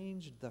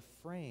changed the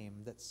frame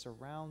that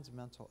surrounds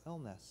mental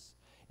illness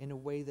in a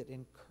way that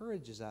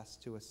encourages us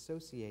to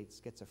associate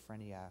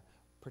schizophrenia,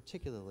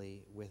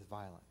 particularly with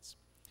violence.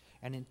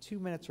 And in 2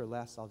 minutes or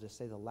less, I'll just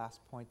say the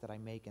last point that I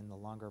make in the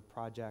longer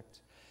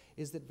project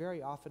is that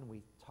very often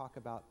we talk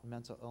about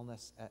mental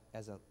illness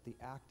as the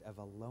act of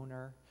a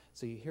loner.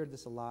 So you hear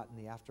this a lot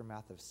in the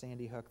aftermath of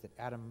Sandy Hook, that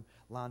Adam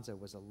Lanza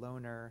was a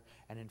loner.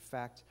 And in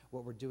fact,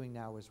 what we're doing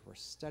now is we're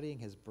studying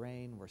his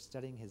brain, we're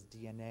studying his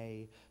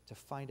DNA to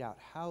find out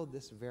how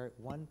this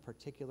one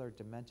particular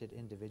demented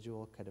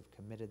individual could have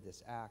committed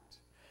this act.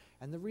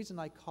 And the reason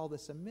I call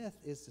this a myth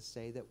is to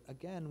say that,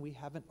 again, we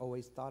haven't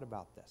always thought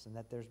about this, and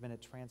that there's been a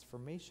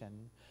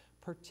transformation,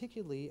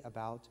 particularly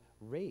about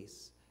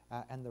race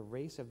and the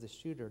race of the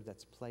shooter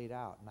that's played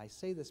out. And I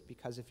say this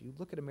because if you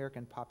look at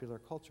American popular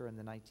culture in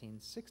the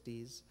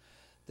 1960s,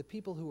 the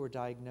people who were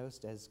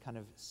diagnosed as kind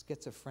of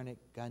schizophrenic,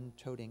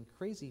 gun-toting,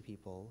 crazy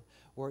people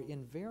were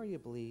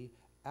invariably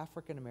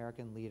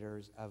African-American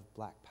leaders of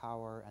Black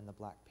Power and the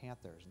Black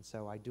Panthers. And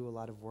so I do a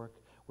lot of work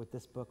with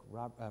this book,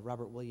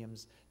 Robert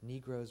Williams'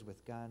 Negroes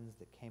with Guns,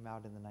 that came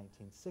out in the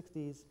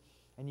 1960s.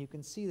 And you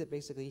can see that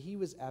basically he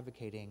was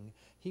advocating,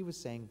 he was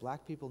saying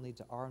black people need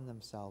to arm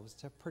themselves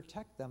to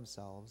protect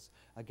themselves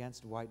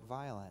against white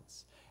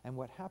violence. And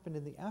what happened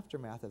in the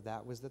aftermath of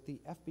that was that the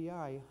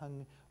FBI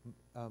hung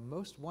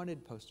most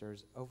wanted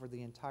posters over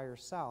the entire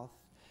South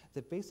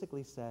that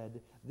basically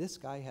said, this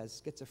guy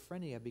has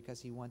schizophrenia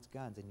because he wants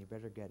guns and you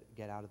better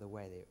get out of the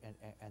way.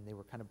 And they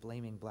were kind of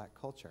blaming black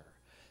culture.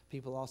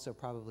 People also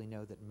probably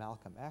know that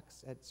Malcolm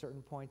X at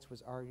certain points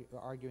was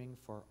arguing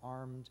for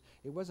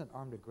it wasn't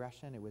armed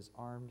aggression, it was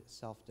armed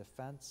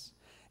self-defense.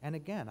 And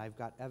again, I've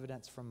got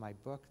evidence from my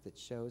book that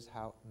shows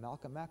how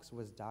Malcolm X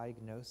was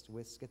diagnosed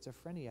with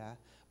schizophrenia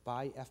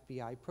by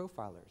FBI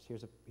profilers.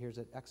 Here's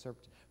an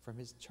excerpt from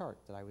his chart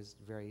that I was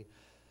very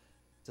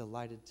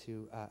delighted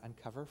to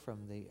uncover from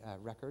the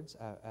records.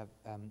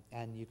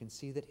 And you can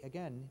see that,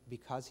 again,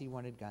 because he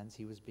wanted guns,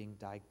 he was being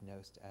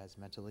diagnosed as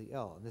mentally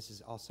ill. And this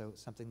is also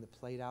something that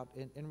played out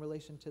in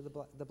relation to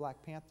the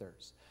Black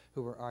Panthers,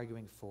 who were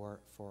arguing for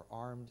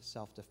armed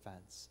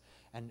self-defense.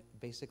 And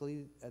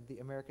basically, the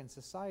American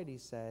society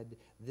said,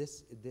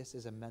 this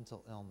is a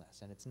mental illness.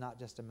 And it's not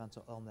just a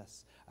mental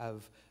illness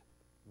of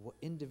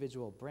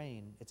individual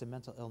brain, it's a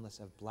mental illness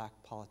of black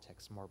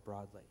politics more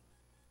broadly.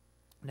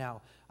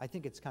 Now, I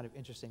think it's kind of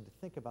interesting to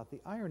think about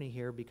the irony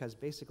here, because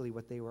basically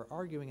what they were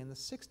arguing in the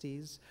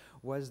 60s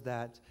was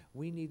that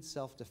we need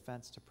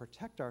self-defense to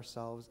protect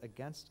ourselves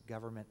against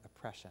government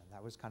oppression.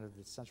 That was kind of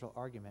the central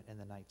argument in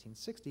the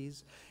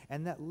 1960s,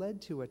 and that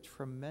led to a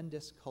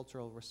tremendous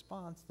cultural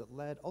response that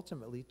led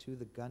ultimately to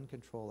the Gun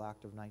Control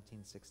Act of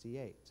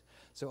 1968.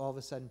 So all of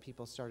a sudden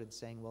people started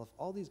saying, well, if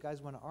all these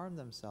guys want to arm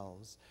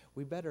themselves,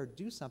 we better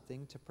do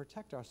something to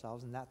protect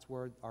ourselves, and that's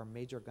where our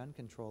major gun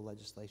control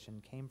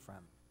legislation came from.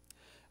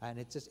 And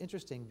it's just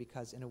interesting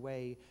because, in a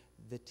way,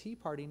 the Tea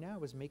Party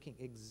now is making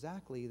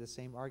exactly the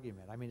same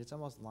argument. I mean, it's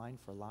almost line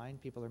for line.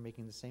 People are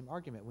making the same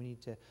argument. We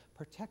need to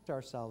protect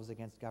ourselves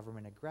against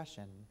government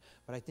aggression.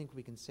 But I think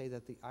we can say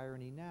that the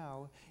irony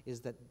now is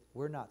that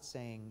we're not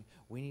saying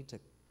we need to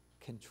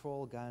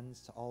control guns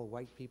to all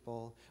white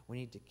people. We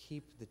need to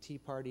keep the Tea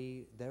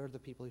Party. They're the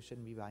people who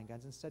shouldn't be buying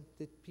guns. Instead,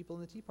 the people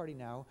in the Tea Party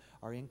now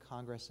are in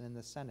Congress and in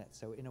the Senate.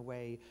 So in a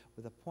way,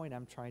 the point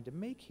I'm trying to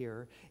make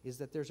here is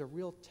that there's a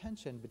real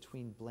tension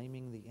between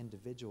blaming the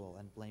individual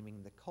and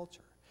blaming the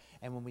culture.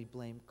 And when we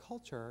blame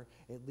culture,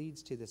 it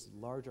leads to this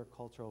larger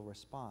cultural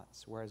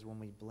response, whereas when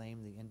we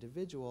blame the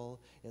individual,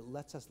 it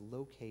lets us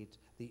locate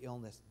the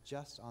illness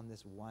just on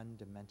this one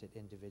demented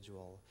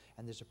individual,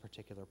 and there's a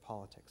particular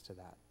politics to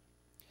that.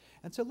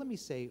 And so let me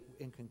say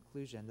in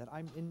conclusion that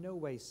I'm in no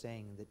way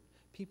saying that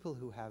people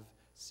who have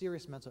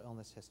serious mental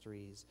illness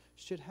histories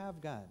should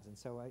have guns. And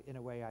so in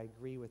a way I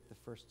agree with the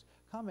first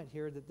comment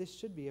here that this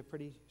should be a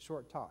pretty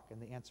short talk,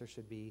 and the answer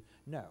should be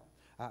no.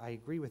 I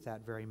agree with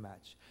that very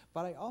much.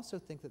 But I also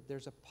think that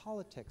there's a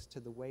politics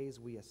to the ways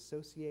we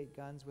associate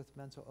guns with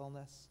mental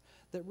illness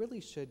that really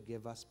should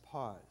give us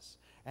pause.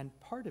 And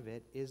part of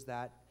it is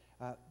that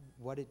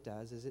what it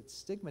does is it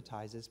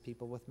stigmatizes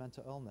people with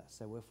mental illness.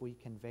 So if we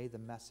convey the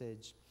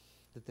message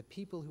that the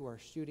people who are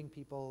shooting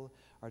people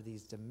are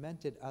these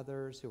demented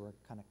others who are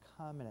kind of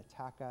come and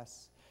attack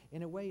us,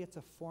 in a way it's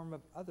a form of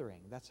othering.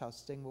 That's how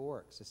stigma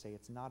works, to say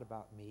it's not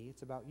about me,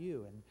 it's about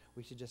you, and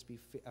we should just be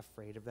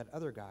afraid of that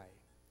other guy.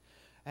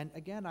 And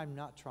again, I'm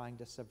not trying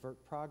to subvert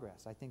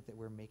progress. I think that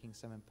we're making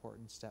some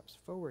important steps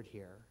forward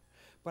here.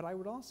 But I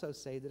would also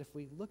say that if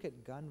we look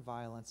at gun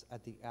violence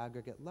at the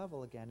aggregate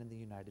level again in the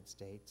United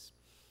States,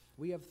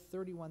 we have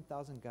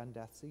 31,000 gun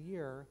deaths a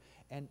year,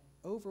 and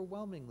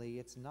overwhelmingly,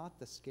 it's not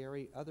the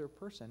scary other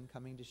person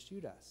coming to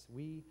shoot us.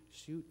 We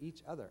shoot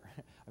each other.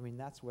 I mean,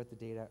 that's what the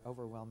data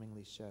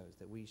overwhelmingly shows,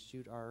 that we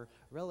shoot our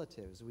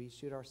relatives, we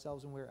shoot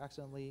ourselves when we're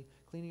accidentally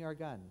cleaning our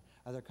gun,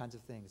 other kinds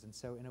of things. And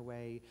so in a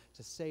way,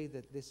 to say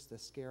that this is the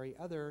scary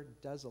other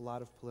does a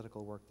lot of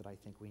political work that I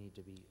think we need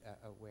to be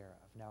aware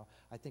of. Now,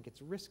 I think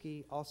it's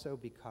risky also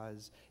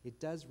because it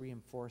does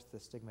reinforce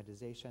the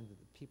stigmatization that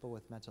the people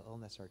with mental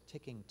illness are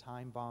ticking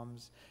time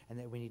bombs and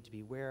that we need to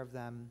be aware of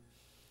them.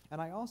 And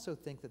I also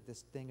think that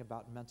this thing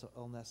about mental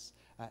illness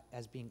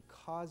as being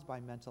caused by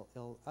mental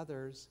ill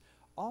others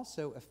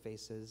also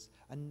effaces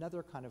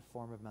another kind of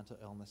form of mental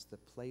illness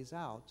that plays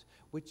out,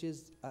 which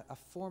is a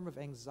form of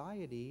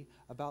anxiety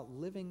about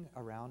living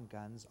around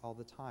guns all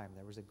the time.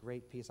 There was a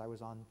great piece, I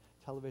was on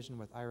television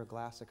with Ira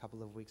Glass a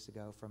couple of weeks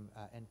ago from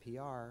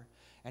NPR,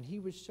 and he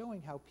was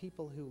showing how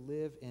people who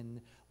live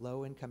in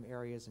low-income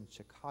areas in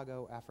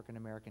Chicago,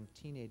 African-American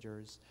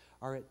teenagers,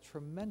 are at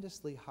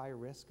tremendously high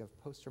risk of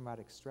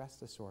post-traumatic stress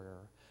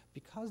disorder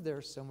because there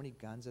are so many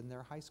guns in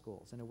their high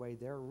schools. In a way,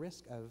 their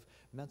risk of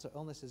mental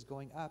illness is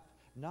going up,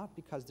 not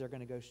because they're going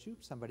to go shoot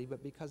somebody,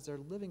 but because they're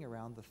living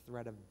around the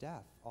threat of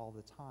death all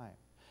the time.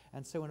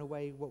 And so in a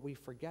way, what we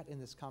forget in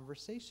this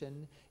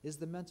conversation is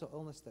the mental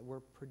illness that we're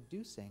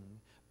producing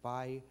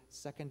by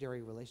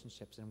secondary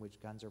relationships in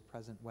which guns are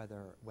present,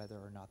 whether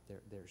or not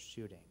they're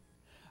shooting.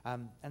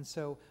 And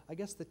so I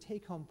guess the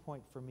take-home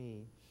point for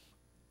me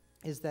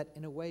is that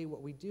in a way,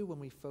 what we do when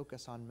we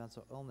focus on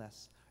mental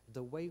illness,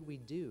 the way we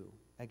do,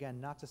 again,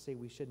 not to say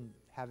we shouldn't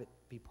have it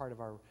be part of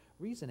our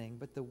reasoning,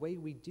 but the way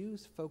we do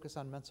focus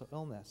on mental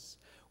illness,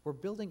 we're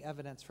building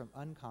evidence from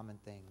uncommon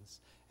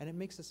things, and it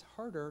makes us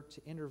harder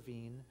to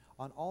intervene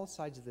on all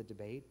sides of the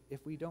debate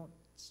if we don't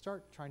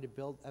start trying to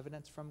build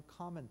evidence from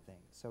common things.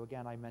 So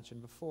again, I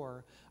mentioned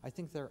before, I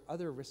think there are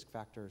other risk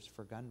factors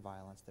for gun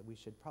violence that we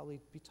should probably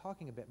be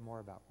talking a bit more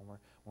about when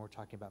we're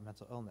talking about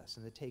mental illness.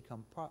 And the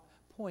take-home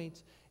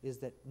point is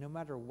that no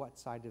matter what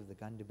side of the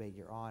gun debate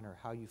you're on or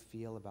how you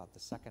feel about the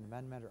Second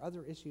Amendment or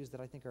other issues that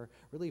I think are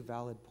really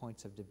valid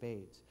points of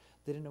debate,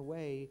 that in a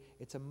way,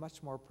 it's a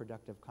much more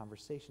productive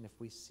conversation if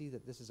we see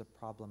that this is a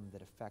problem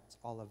that affects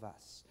all of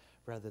us,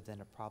 rather than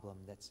a problem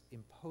that's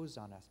imposed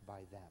on us by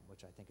them,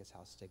 which I think is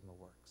how stigma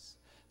works.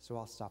 So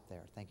I'll stop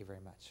there. Thank you very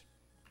much.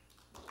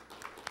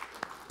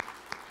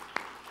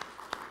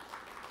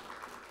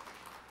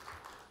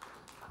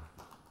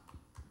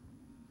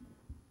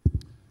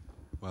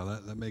 Well,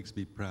 that makes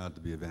me proud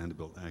to be a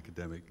Vanderbilt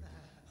academic,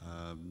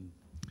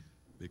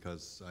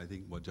 because I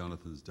think what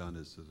Jonathan's done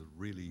is sort of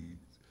really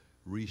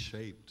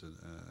reshaped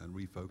and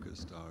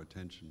refocused our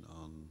attention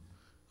on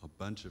a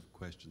bunch of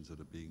questions that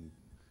are being,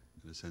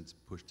 in a sense,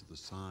 pushed to the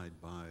side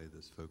by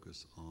this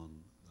focus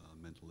on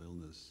mental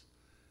illness.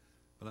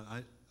 But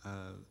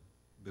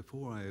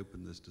before I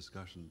open this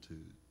discussion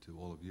to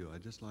all of you,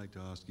 I'd just like to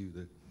ask you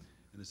that,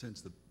 in a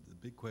sense, the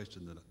big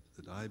question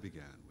that I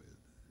began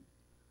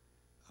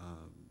with,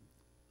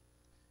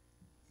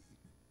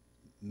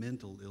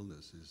 mental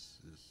illness is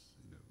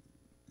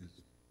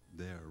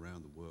there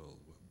around the world,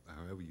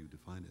 however you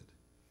define it.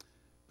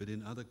 But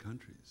in other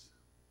countries,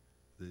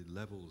 the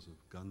levels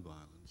of gun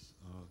violence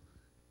are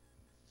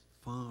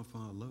far,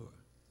 far lower.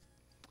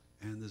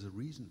 And there's a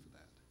reason for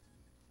that,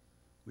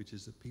 which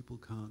is that people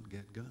can't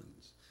get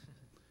guns.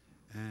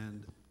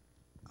 And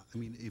I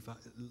mean,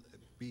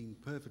 being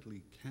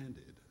perfectly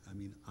candid, I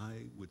mean,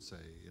 I would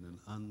say in an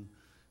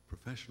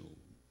unprofessional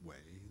way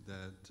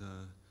that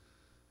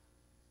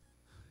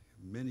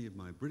many of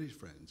my British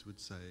friends would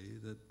say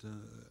that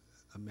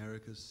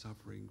America's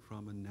suffering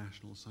from a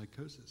national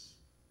psychosis.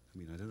 I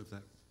mean, I don't know if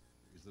that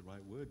is the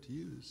right word to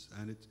use,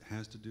 and it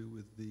has to do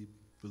with the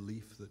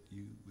belief that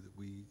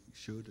we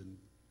should and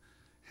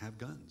have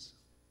guns.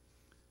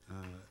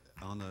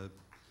 On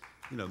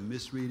a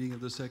misreading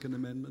of the Second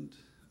Amendment,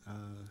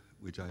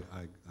 which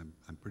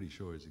I'm pretty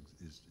sure is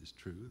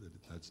true,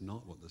 that that's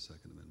not what the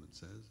Second Amendment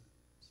says.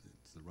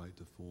 It's the right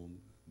to form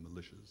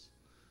militias,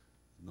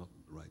 not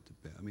the right to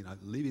bear. I mean,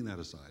 leaving that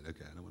aside,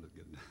 okay, I don't want to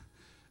get into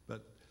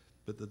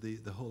but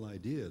the whole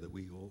idea that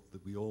we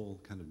all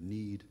kind of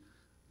need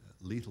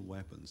lethal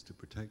weapons to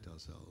protect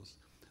ourselves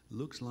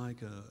looks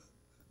like a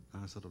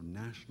sort of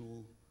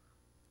national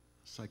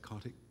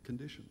psychotic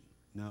condition.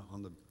 Now,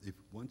 if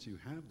once you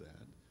have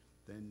that,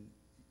 then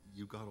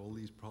you've got all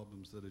these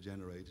problems that are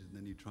generated, and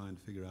then you try and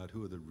figure out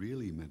who are the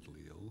really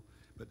mentally ill.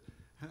 But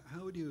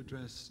how would you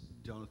address,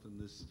 Jonathan,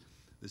 this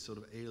sort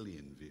of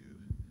alien view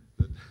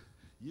that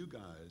you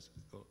guys,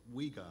 or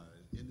we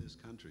guys in this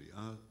country,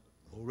 are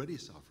already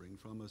suffering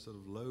from a sort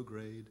of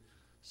low-grade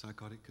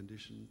psychotic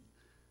condition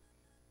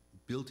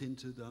built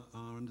into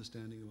our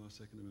understanding of our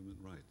Second Amendment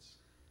rights?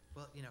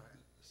 Well,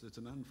 so it's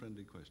an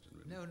unfriendly question,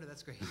 really. No,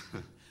 that's great.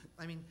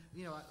 I mean,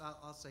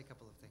 I'll say a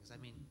couple of things. I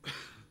mean,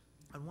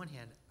 on one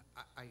hand,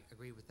 I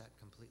agree with that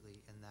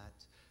completely in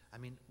that, I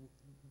mean,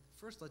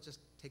 first let's just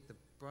take the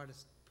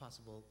broadest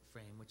possible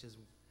frame, which is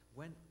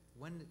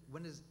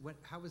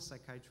how is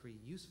psychiatry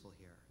useful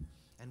here?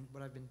 And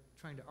what I've been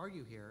trying to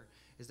argue here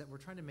is that we're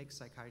trying to make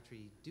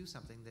psychiatry do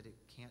something that it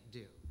can't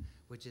do,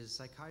 which is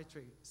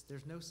psychiatry,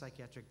 there's no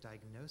psychiatric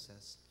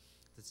diagnosis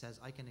that says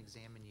I can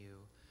examine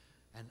you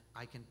and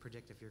I can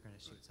predict if you're going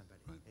to shoot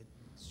somebody. Right.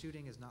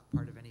 Shooting is not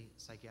part of any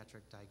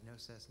psychiatric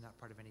diagnosis, not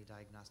part of any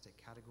diagnostic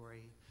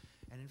category.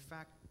 And in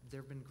fact, there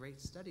have been great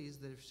studies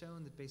that have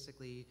shown that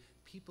basically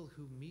people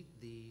who meet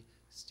the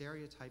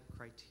stereotype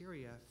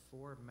criteria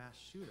for mass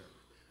shooter,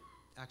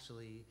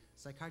 actually,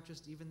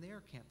 psychiatrists even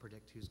there can't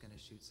predict who's going to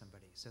shoot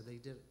somebody. So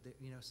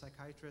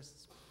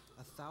psychiatrists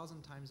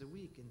 1,000 times a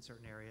week in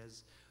certain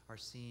areas are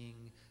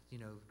seeing,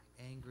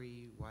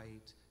 angry,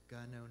 white,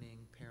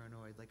 gun-owning,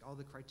 paranoid, like all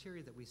the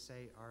criteria that we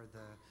say are the,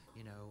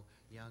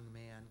 young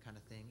man kind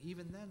of thing.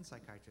 Even then,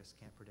 psychiatrists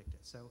can't predict it.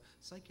 So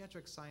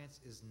psychiatric science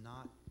is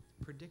not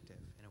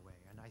predictive in a way.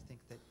 And I think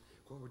that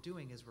what we're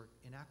doing is we're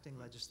enacting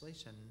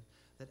legislation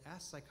that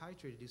asks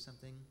psychiatry to do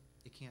something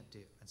it can't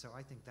do. And so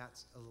I think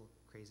that's a little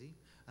crazy.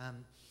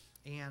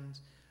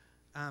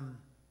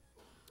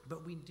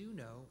 But we do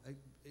know,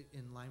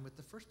 in line with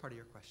the first part of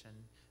your question,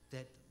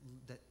 that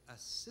a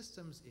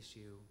systems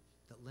issue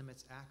that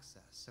limits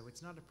access. So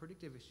it's not a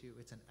predictive issue,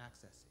 it's an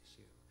access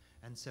issue.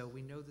 And so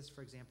we know this,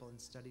 for example, in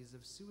studies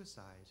of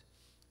suicide.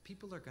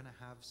 People are going to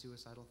have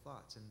suicidal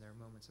thoughts in their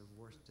moments of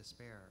worst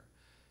despair.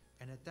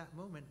 And at that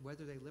moment,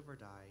 whether they live or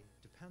die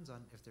depends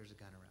on if there's a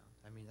gun around.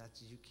 I mean,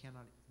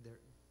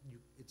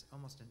 it's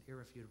almost an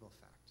irrefutable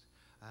fact.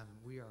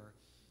 We are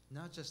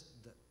not just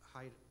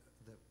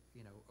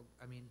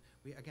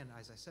again,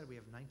 as I said, we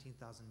have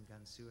 19,000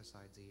 gun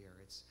suicides a year.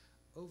 It's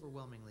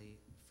overwhelmingly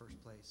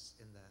first place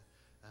in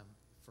the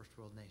first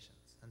world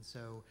nations. And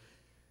so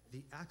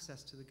the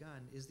access to the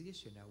gun is the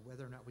issue. Now,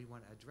 whether or not we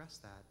want to address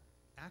that,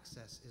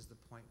 access is the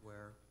point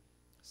where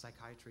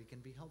psychiatry can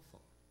be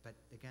helpful. But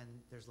again,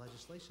 there's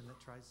legislation that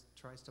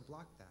tries to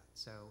block that.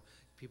 So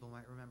people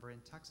might remember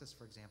in Texas,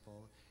 for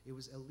example, it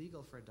was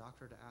illegal for a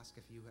doctor to ask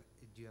if do you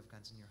have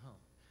guns in your home.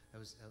 That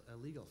was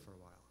illegal for a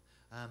while.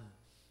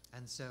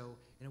 And so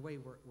in a way,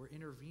 we're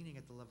intervening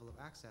at the level of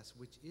access,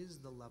 which is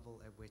the level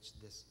at which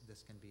this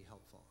can be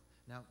helpful.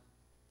 Now,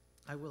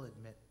 I will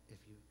admit, if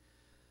you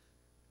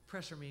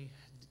pressure me,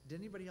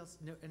 did anybody else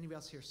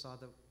here saw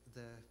the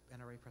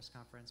NRA press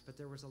conference? But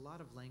there was a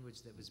lot of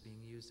language that was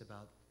being used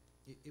about,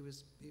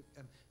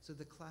 so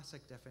the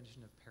classic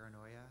definition of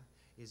paranoia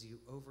is you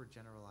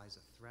overgeneralize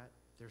a threat.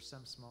 There's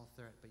some small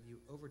threat, but you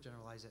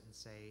overgeneralize it and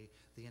say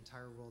the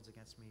entire world's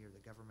against me or the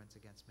government's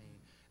against me.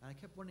 And I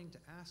kept wanting to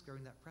ask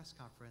during that press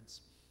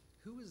conference,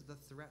 who is the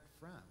threat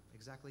from?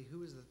 Exactly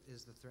who is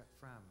the threat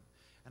from?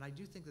 And I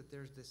do think that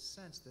there's this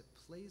sense that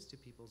plays to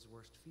people's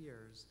worst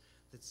fears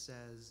that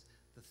says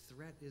the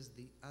threat is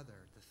the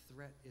other, the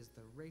threat is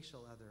the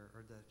racial other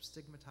or the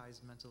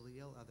stigmatized mentally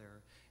ill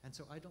other. And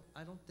so I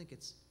don't think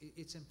it's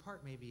in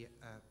part maybe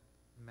a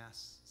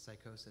mass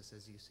psychosis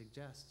as you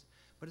suggest,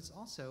 but it's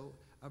also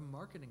a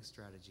marketing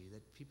strategy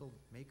that people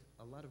make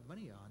a lot of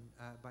money on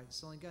by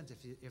selling guns.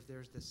 If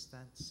there's this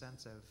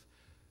sense of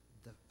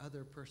the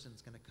other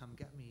person's going to come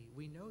get me,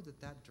 we know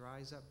that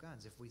dries up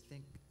guns. If we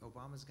think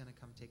Obama's going to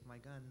come take my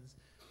guns,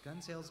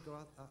 gun sales go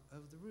out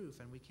of the roof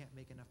and we can't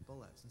make enough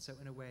bullets. And so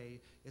in a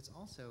way, it's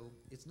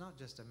not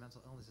just a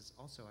mental illness, it's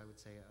also, I would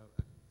say,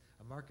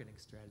 a marketing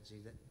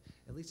strategy that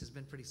at least has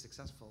been pretty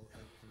successful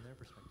from their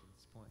perspective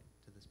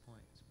to this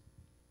point.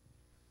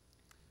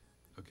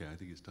 Okay, I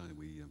think it's time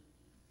we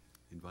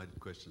invited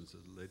questions. The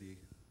lady,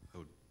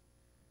 oh,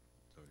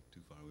 sorry,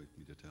 too far away for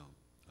me to tell,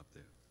 up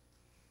there.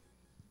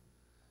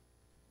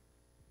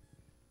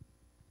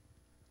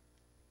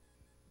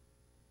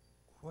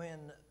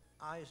 When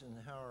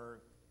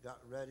Eisenhower got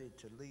ready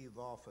to leave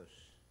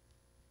office,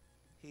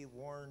 he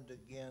warned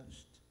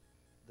against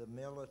the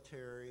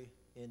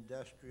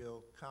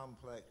military-industrial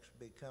complex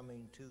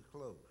becoming too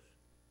close.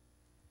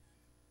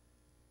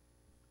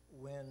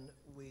 When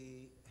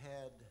we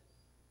had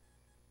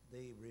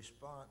the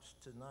response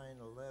to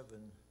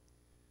 9/11,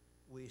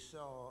 we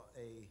saw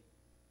a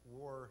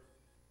war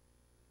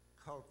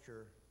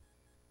culture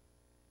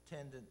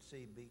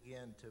tendency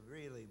begin to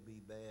really be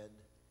bad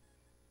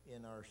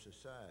in our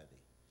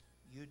society.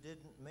 You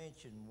didn't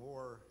mention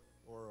war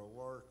or a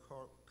war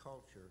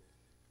culture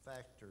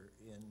factor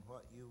in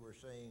what you were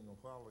saying a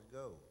while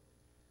ago.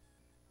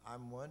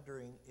 I'm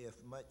wondering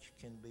if much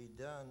can be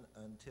done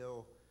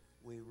until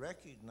we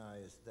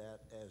recognize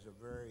that as a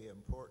very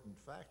important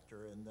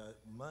factor, and the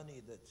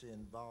money that's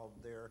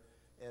involved there,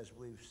 as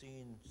we've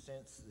seen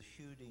since the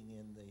shooting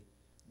in the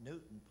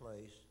Newton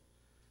place,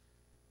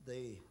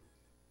 the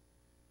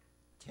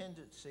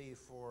tendency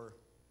for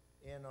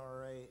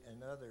NRA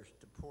and others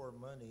to pour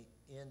money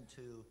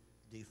into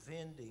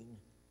defending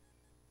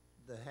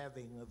the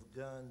having of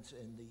guns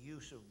and the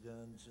use of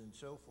guns and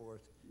so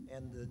forth,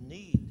 and the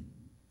need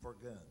for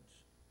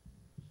guns.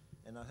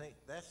 And I think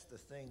that's the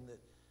thing that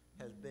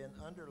has been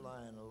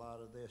underlying a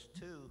lot of this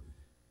too,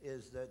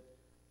 is that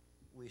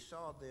we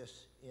saw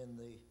this in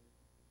the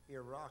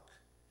Iraq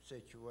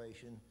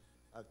situation,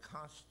 a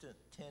constant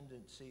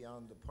tendency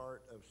on the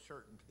part of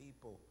certain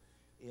people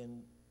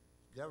in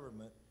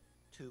government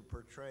to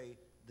portray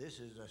this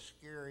is a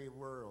scary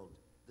world,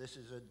 this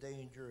is a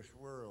dangerous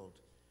world.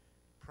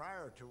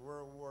 Prior to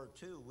World War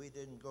II, we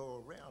didn't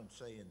go around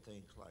saying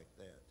things like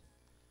that.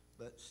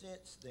 But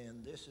since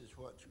then, this is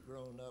what's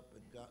grown up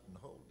and gotten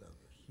hold of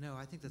us. No,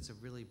 I think that's a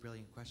really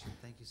brilliant question.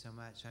 Thank you so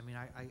much. I mean,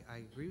 I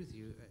agree with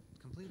you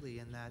completely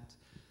in that,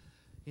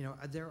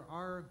 there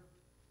are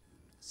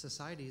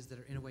societies that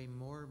are in a way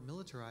more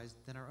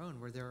militarized than our own,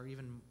 where there are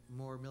even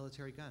more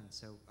military guns.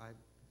 So I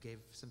gave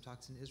some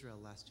talks in Israel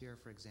last year,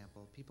 for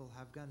example. People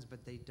have guns,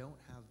 but they don't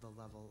have the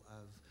level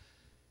of,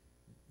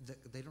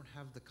 they don't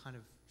have the kind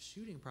of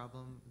shooting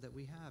problem that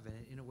we have.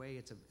 And in a way,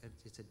 it's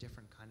a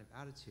different kind of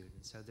attitude.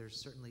 And so there's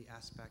certainly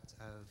aspects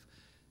of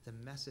the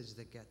message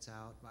that gets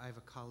out. I have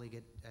a colleague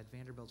at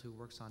Vanderbilt who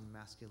works on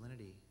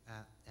masculinity,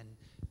 and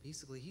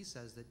basically he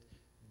says that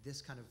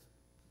this kind of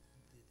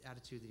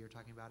attitude that you're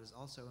talking about is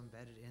also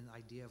embedded in the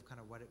idea of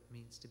kind of what it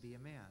means to be a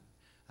man.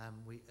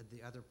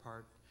 The other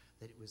part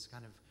that it was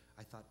kind of,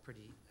 I thought,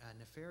 pretty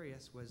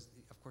nefarious was,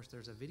 of course,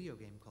 there's a video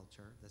game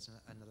culture. That's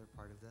another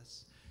part of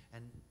this.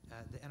 And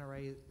the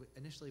NRA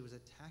initially was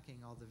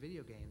attacking all the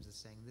video games as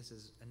saying this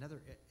is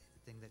another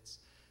thing that's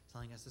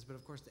telling us this. But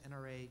of course, the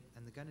NRA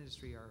and the gun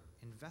industry are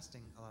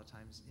investing a lot of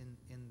times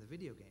in the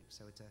video games.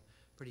 So it's a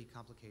pretty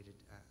complicated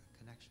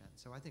connection.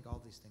 So I think all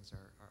these things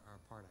are a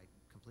part. I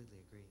completely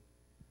agree.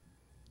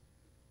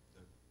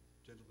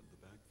 Gentleman at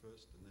the back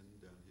first, and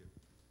then down here.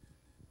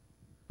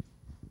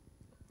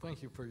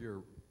 Thank you for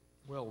your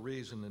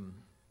well-reasoned and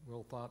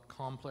well-thought,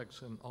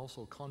 complex, and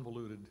also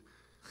convoluted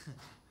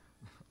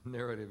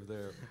narrative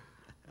there.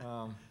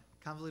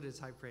 Convoluted is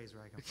high praise,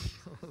 right?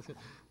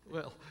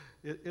 Well,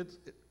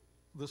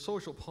 the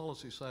social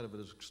policy side of it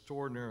is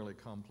extraordinarily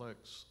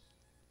complex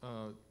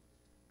on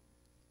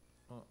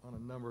a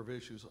number of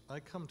issues. I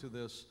come to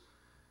this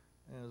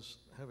as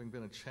having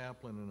been a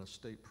chaplain in a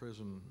state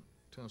prison,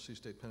 Tennessee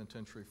State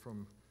Penitentiary,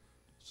 from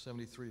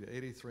 73 to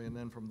 83, and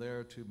then from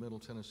there to Middle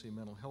Tennessee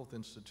Mental Health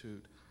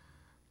Institute.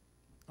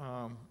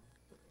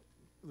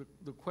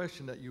 The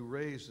question that you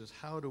raised is,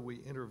 how do we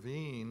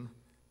intervene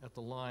at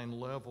the line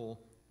level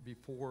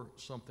before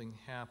something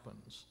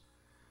happens?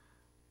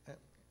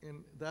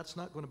 And that's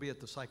not going to be at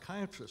the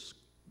psychiatrist's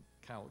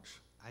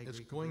couch. It's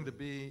going to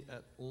be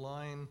at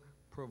line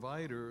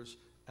providers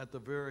at the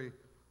very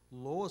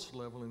lowest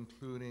level,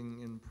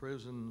 including in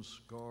prisons,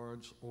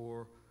 guards,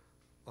 or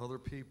other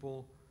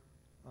people.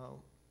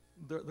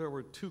 There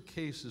were two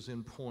cases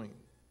in point.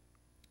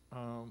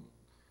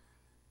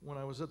 When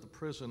I was at the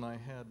prison, I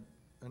had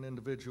an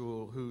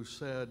individual who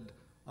said,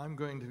 I'm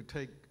going to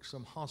take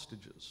some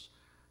hostages.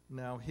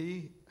 Now,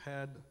 he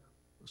had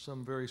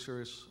some very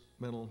serious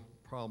mental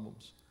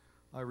problems.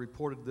 I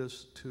reported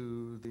this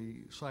to the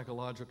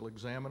psychological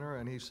examiner,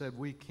 and he said,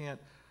 we can't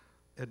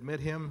admit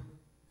him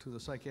to the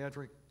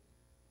psychiatric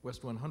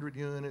West 100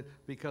 unit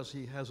because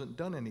he hasn't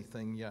done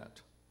anything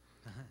yet.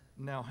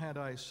 Now, had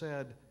I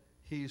said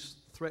he's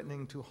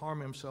threatening to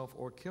harm himself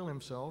or kill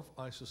himself,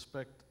 I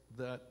suspect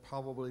that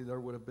probably there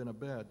would have been a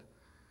bed.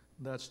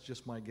 That's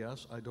just my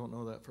guess. I don't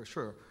know that for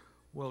sure.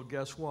 Well,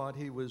 guess what?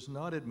 He was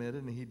not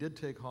admitted, and he did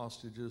take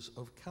hostages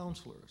of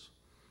counselors.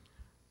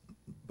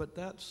 But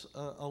that's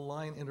a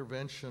line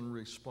intervention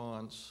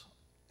response,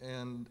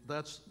 and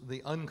that's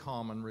the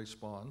uncommon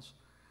response.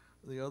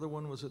 The other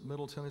one was at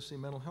Middle Tennessee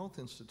Mental Health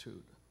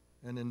Institute.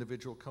 An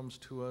individual comes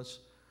to us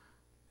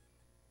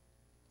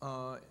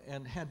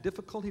and had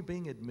difficulty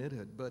being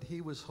admitted, but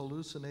he was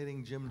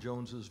hallucinating Jim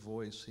Jones's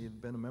voice. He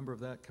had been a member of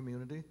that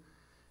community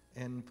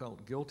and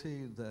felt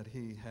guilty that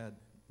he had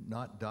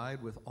not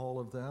died with all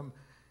of them,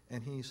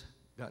 and he's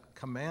got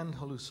command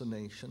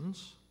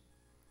hallucinations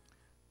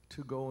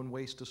to go and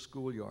waste a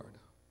schoolyard.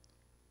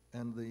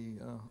 And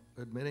the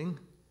admitting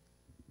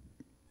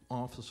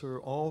officer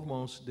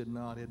almost did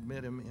not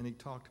admit him, and he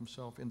talked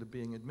himself into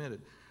being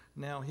admitted.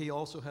 Now, he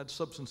also had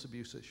substance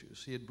abuse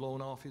issues. He had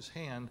blown off his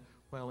hand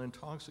while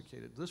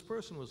intoxicated. This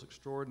person was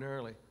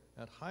extraordinarily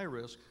at high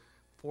risk.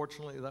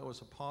 Fortunately, that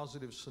was a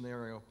positive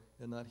scenario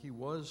in that he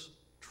was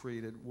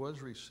treated,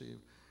 was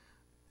received.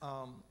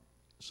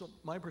 So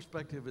my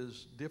perspective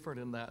is different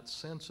in that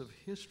sense of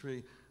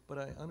history, but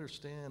I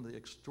understand the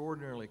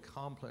extraordinarily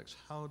complex,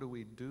 how do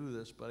we do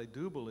this? But I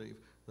do believe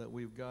that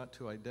we've got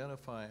to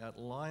identify at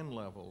line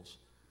levels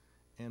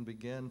and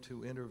begin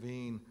to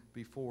intervene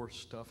before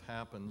stuff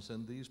happens.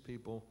 And these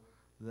people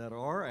that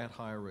are at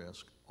high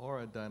risk are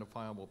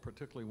identifiable,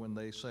 particularly when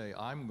they say,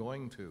 I'm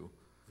going to.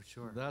 For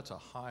sure. That's a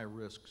high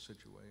risk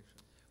situation.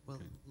 Well,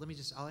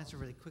 I'll answer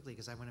really quickly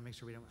because I want to make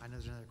sure I know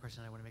there's another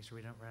question, I want to make sure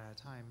we don't run out of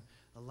time.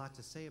 A lot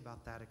to say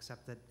about that,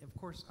 except that,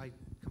 of course, I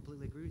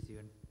completely agree with you.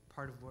 And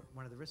part of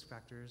one of the risk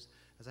factors,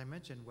 as I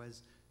mentioned,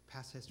 was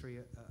past history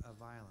of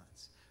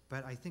violence.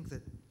 But I think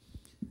that,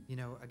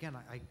 again,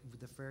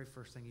 the very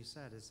first thing you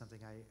said is something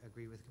I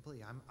agree with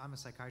completely. I'm a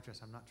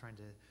psychiatrist. I'm not trying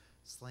to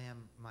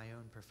slam my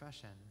own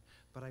profession.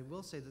 But I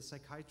will say that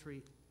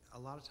psychiatry a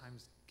lot of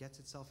times gets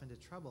itself into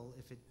trouble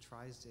if it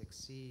tries to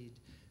exceed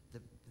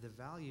the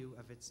value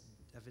of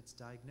its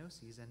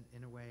diagnoses, and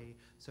in a way,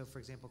 so for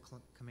example,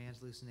 command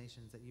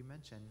hallucinations that you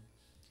mentioned,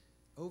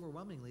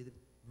 overwhelmingly,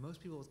 most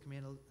people with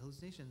command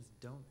hallucinations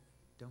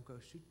don't go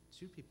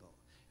shoot people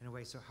in a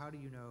way. So how do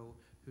you know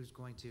who's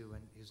going to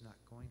and who's not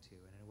going to?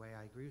 And in a way,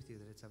 I agree with you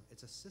that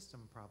it's a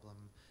system problem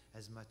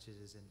as much as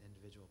it is an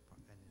individual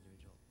problem.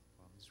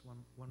 Just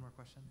one more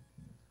question.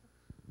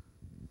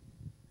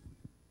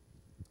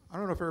 I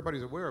don't know if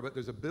everybody's aware, but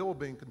there's a bill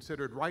being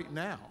considered right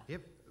now.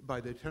 Yep. By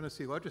the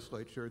Tennessee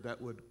legislature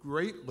that would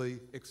greatly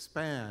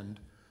expand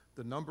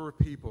the number of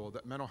people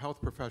that mental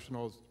health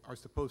professionals are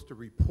supposed to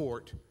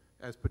report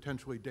as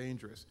potentially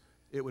dangerous.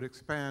 It would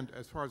expand,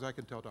 as far as I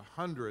can tell, to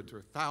hundreds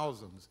or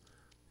thousands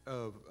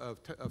of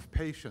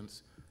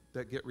patients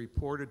that get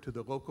reported to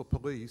the local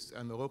police,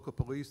 and the local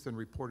police then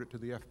report it to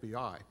the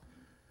FBI.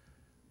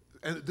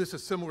 And this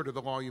is similar to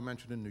the law you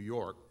mentioned in New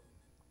York.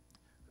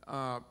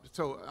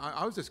 So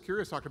I was just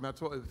curious, Dr.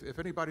 Metzel, if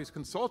anybody's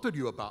consulted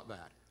you about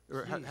that.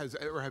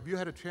 Or have you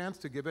had a chance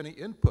to give any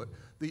input?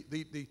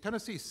 The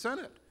Tennessee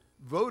Senate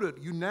voted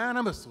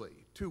unanimously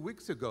 2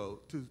 weeks ago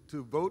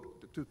to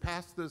vote to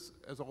pass this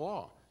as a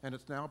law, and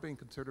it's now being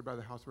considered by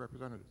the House of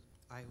Representatives.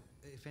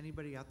 If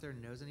anybody out there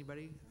knows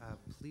anybody,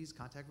 please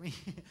contact me.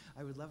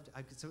 I would love to.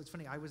 So it's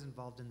funny, I was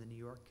involved in the New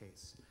York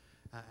case,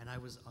 and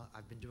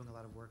I've been doing a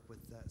lot of work with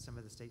some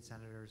of the state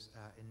senators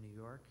in New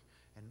York,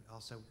 and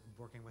also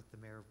working with the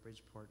mayor of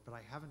Bridgeport, but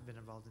I haven't been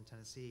involved in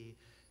Tennessee,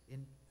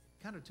 in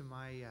kind of to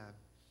my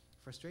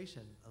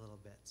frustration a little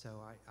bit.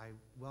 So I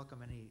welcome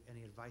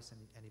any advice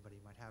anybody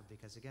might have,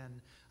 because again,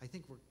 I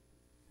think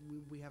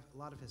we have a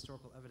lot of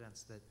historical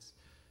evidence that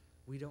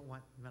we don't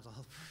want mental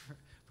health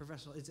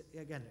professionals. It's,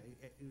 again,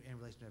 in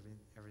relation to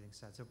everything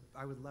said. So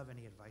I would love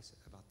any advice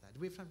about that. Do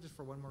we have time just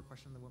for one more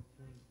question?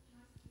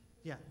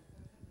 Yeah.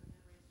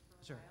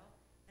 Sure.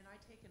 And I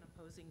take an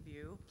opposing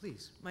view.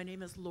 Please. My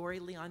name is Lori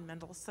Leon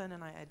Mendelson,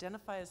 and I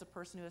identify as a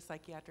person who has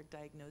psychiatric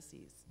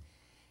diagnoses.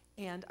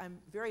 And I'm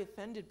very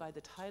offended by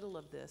the title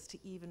of this. To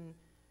even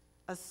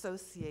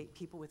associate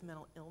people with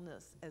mental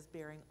illness as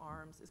bearing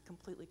arms is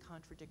completely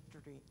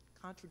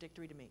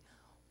contradictory to me.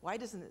 Why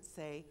doesn't it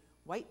say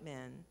white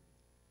men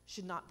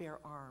should not bear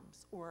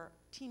arms, or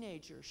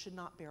teenagers should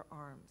not bear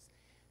arms?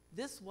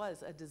 This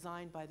was a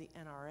design by the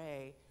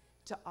NRA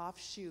to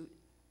offshoot,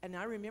 and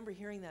I remember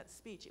hearing that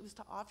speech, it was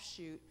to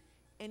offshoot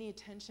any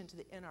attention to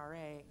the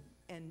NRA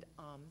and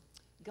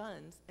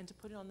guns, and to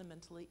put it on the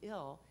mentally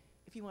ill,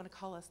 if you want to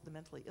call us the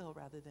mentally ill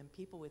rather than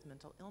people with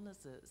mental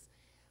illnesses.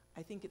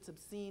 I think it's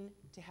obscene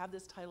to have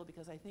this title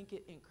because I think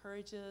it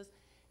encourages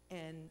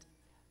and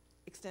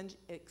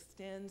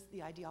extends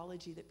the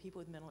ideology that people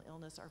with mental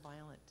illness are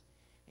violent.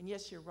 And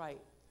yes, you're right.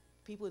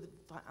 People with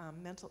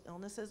mental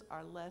illnesses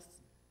are less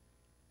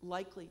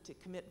likely to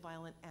commit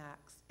violent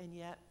acts, and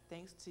yet,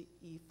 thanks to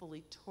E.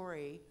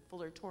 Fuller-Torrey,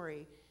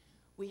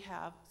 we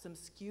have some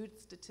skewed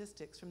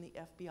statistics from the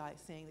FBI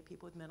saying that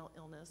people with mental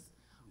illness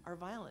are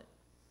violent.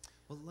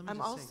 Well,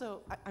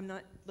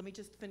 let me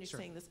just finish Sure.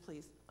 saying this,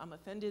 please. I'm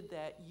offended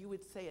that you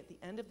would say at the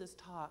end of this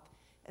talk,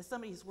 as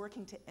somebody who's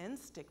working to end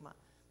stigma,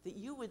 that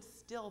you would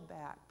still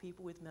back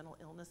people with mental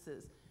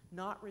illnesses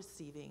not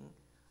receiving,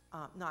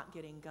 not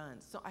getting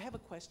guns. So I have a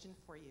question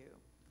for you.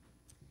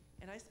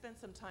 And I spent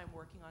some time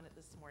working on it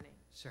this morning.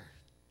 Sure.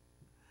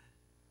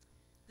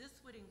 This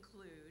would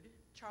include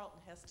Charlton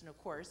Heston, of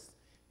course,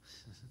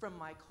 from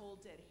My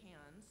Cold Dead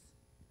Hands,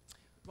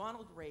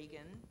 Ronald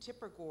Reagan,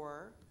 Tipper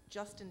Gore,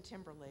 Justin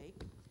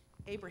Timberlake,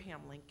 Abraham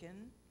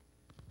Lincoln,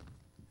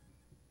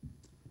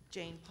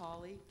 Jane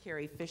Pauley,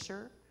 Carrie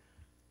Fisher,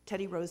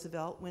 Teddy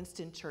Roosevelt,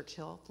 Winston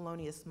Churchill,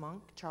 Thelonious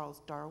Monk,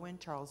 Charles Darwin,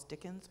 Charles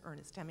Dickens,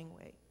 Ernest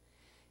Hemingway,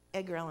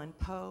 Edgar Allan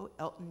Poe,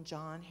 Elton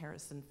John,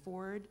 Harrison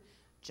Ford,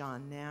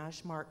 John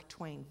Nash, Mark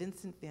Twain,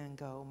 Vincent van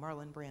Gogh,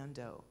 Marlon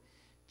Brando,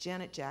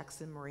 Janet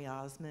Jackson, Marie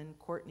Osmond,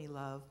 Courtney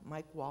Love,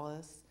 Mike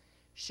Wallace,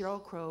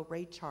 Sheryl Crow,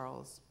 Ray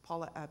Charles,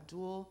 Paula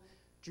Abdul,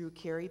 Drew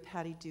Carey,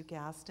 Patty Duke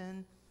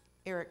Aston,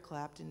 Eric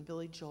Clapton,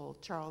 Billy Joel,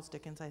 Charles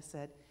Dickens, I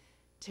said,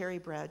 Terry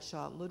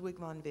Bradshaw, Ludwig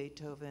von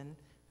Beethoven,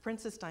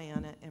 Princess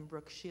Diana, and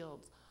Brooke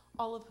Shields,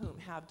 all of whom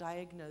have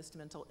diagnosed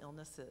mental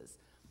illnesses.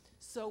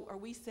 So are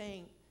we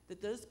saying that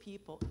those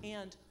people,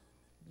 and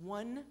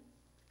one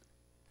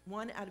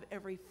out of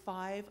every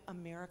 5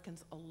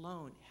 Americans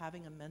alone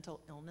having a mental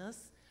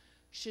illness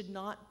should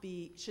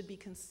be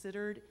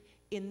considered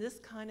in this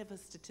kind of a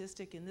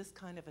statistic, in this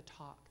kind of a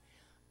talk?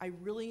 I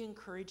really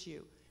encourage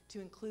you to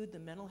include the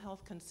mental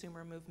health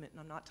consumer movement, and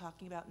I'm not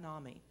talking about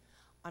NAMI.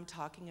 I'm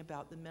talking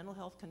about the mental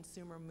health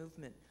consumer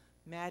movement,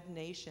 Mad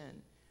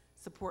Nation,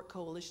 Support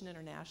Coalition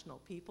International,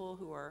 people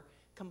who are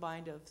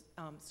combined of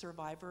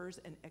survivors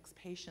and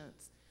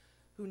ex-patients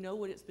who know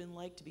what it's been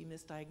like to be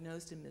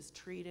misdiagnosed and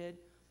mistreated,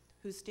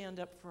 who stand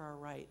up for our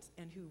rights,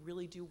 and who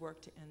really do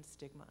work to end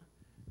stigma.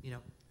 You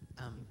know,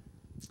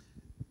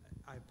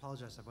 I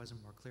apologize if I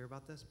wasn't more clear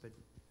about this, but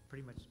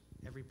pretty much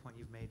every point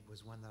you've made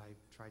was one that I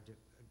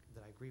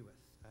that I agree with.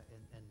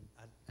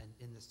 And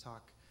in this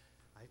talk,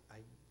 I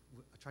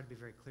tried to be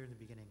very clear in the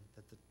beginning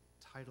that the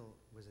title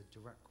was a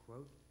direct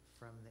quote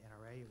from the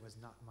NRA. It was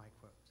not my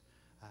quote.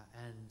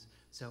 And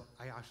so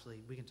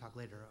we can talk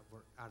later. We're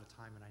out of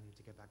time and I need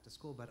to get back to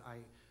school, but I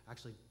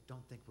actually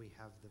don't think we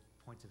have the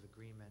points of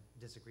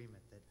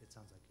disagreement that it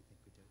sounds like you think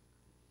we do.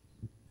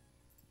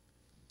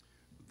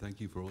 Thank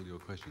you for all your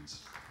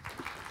questions.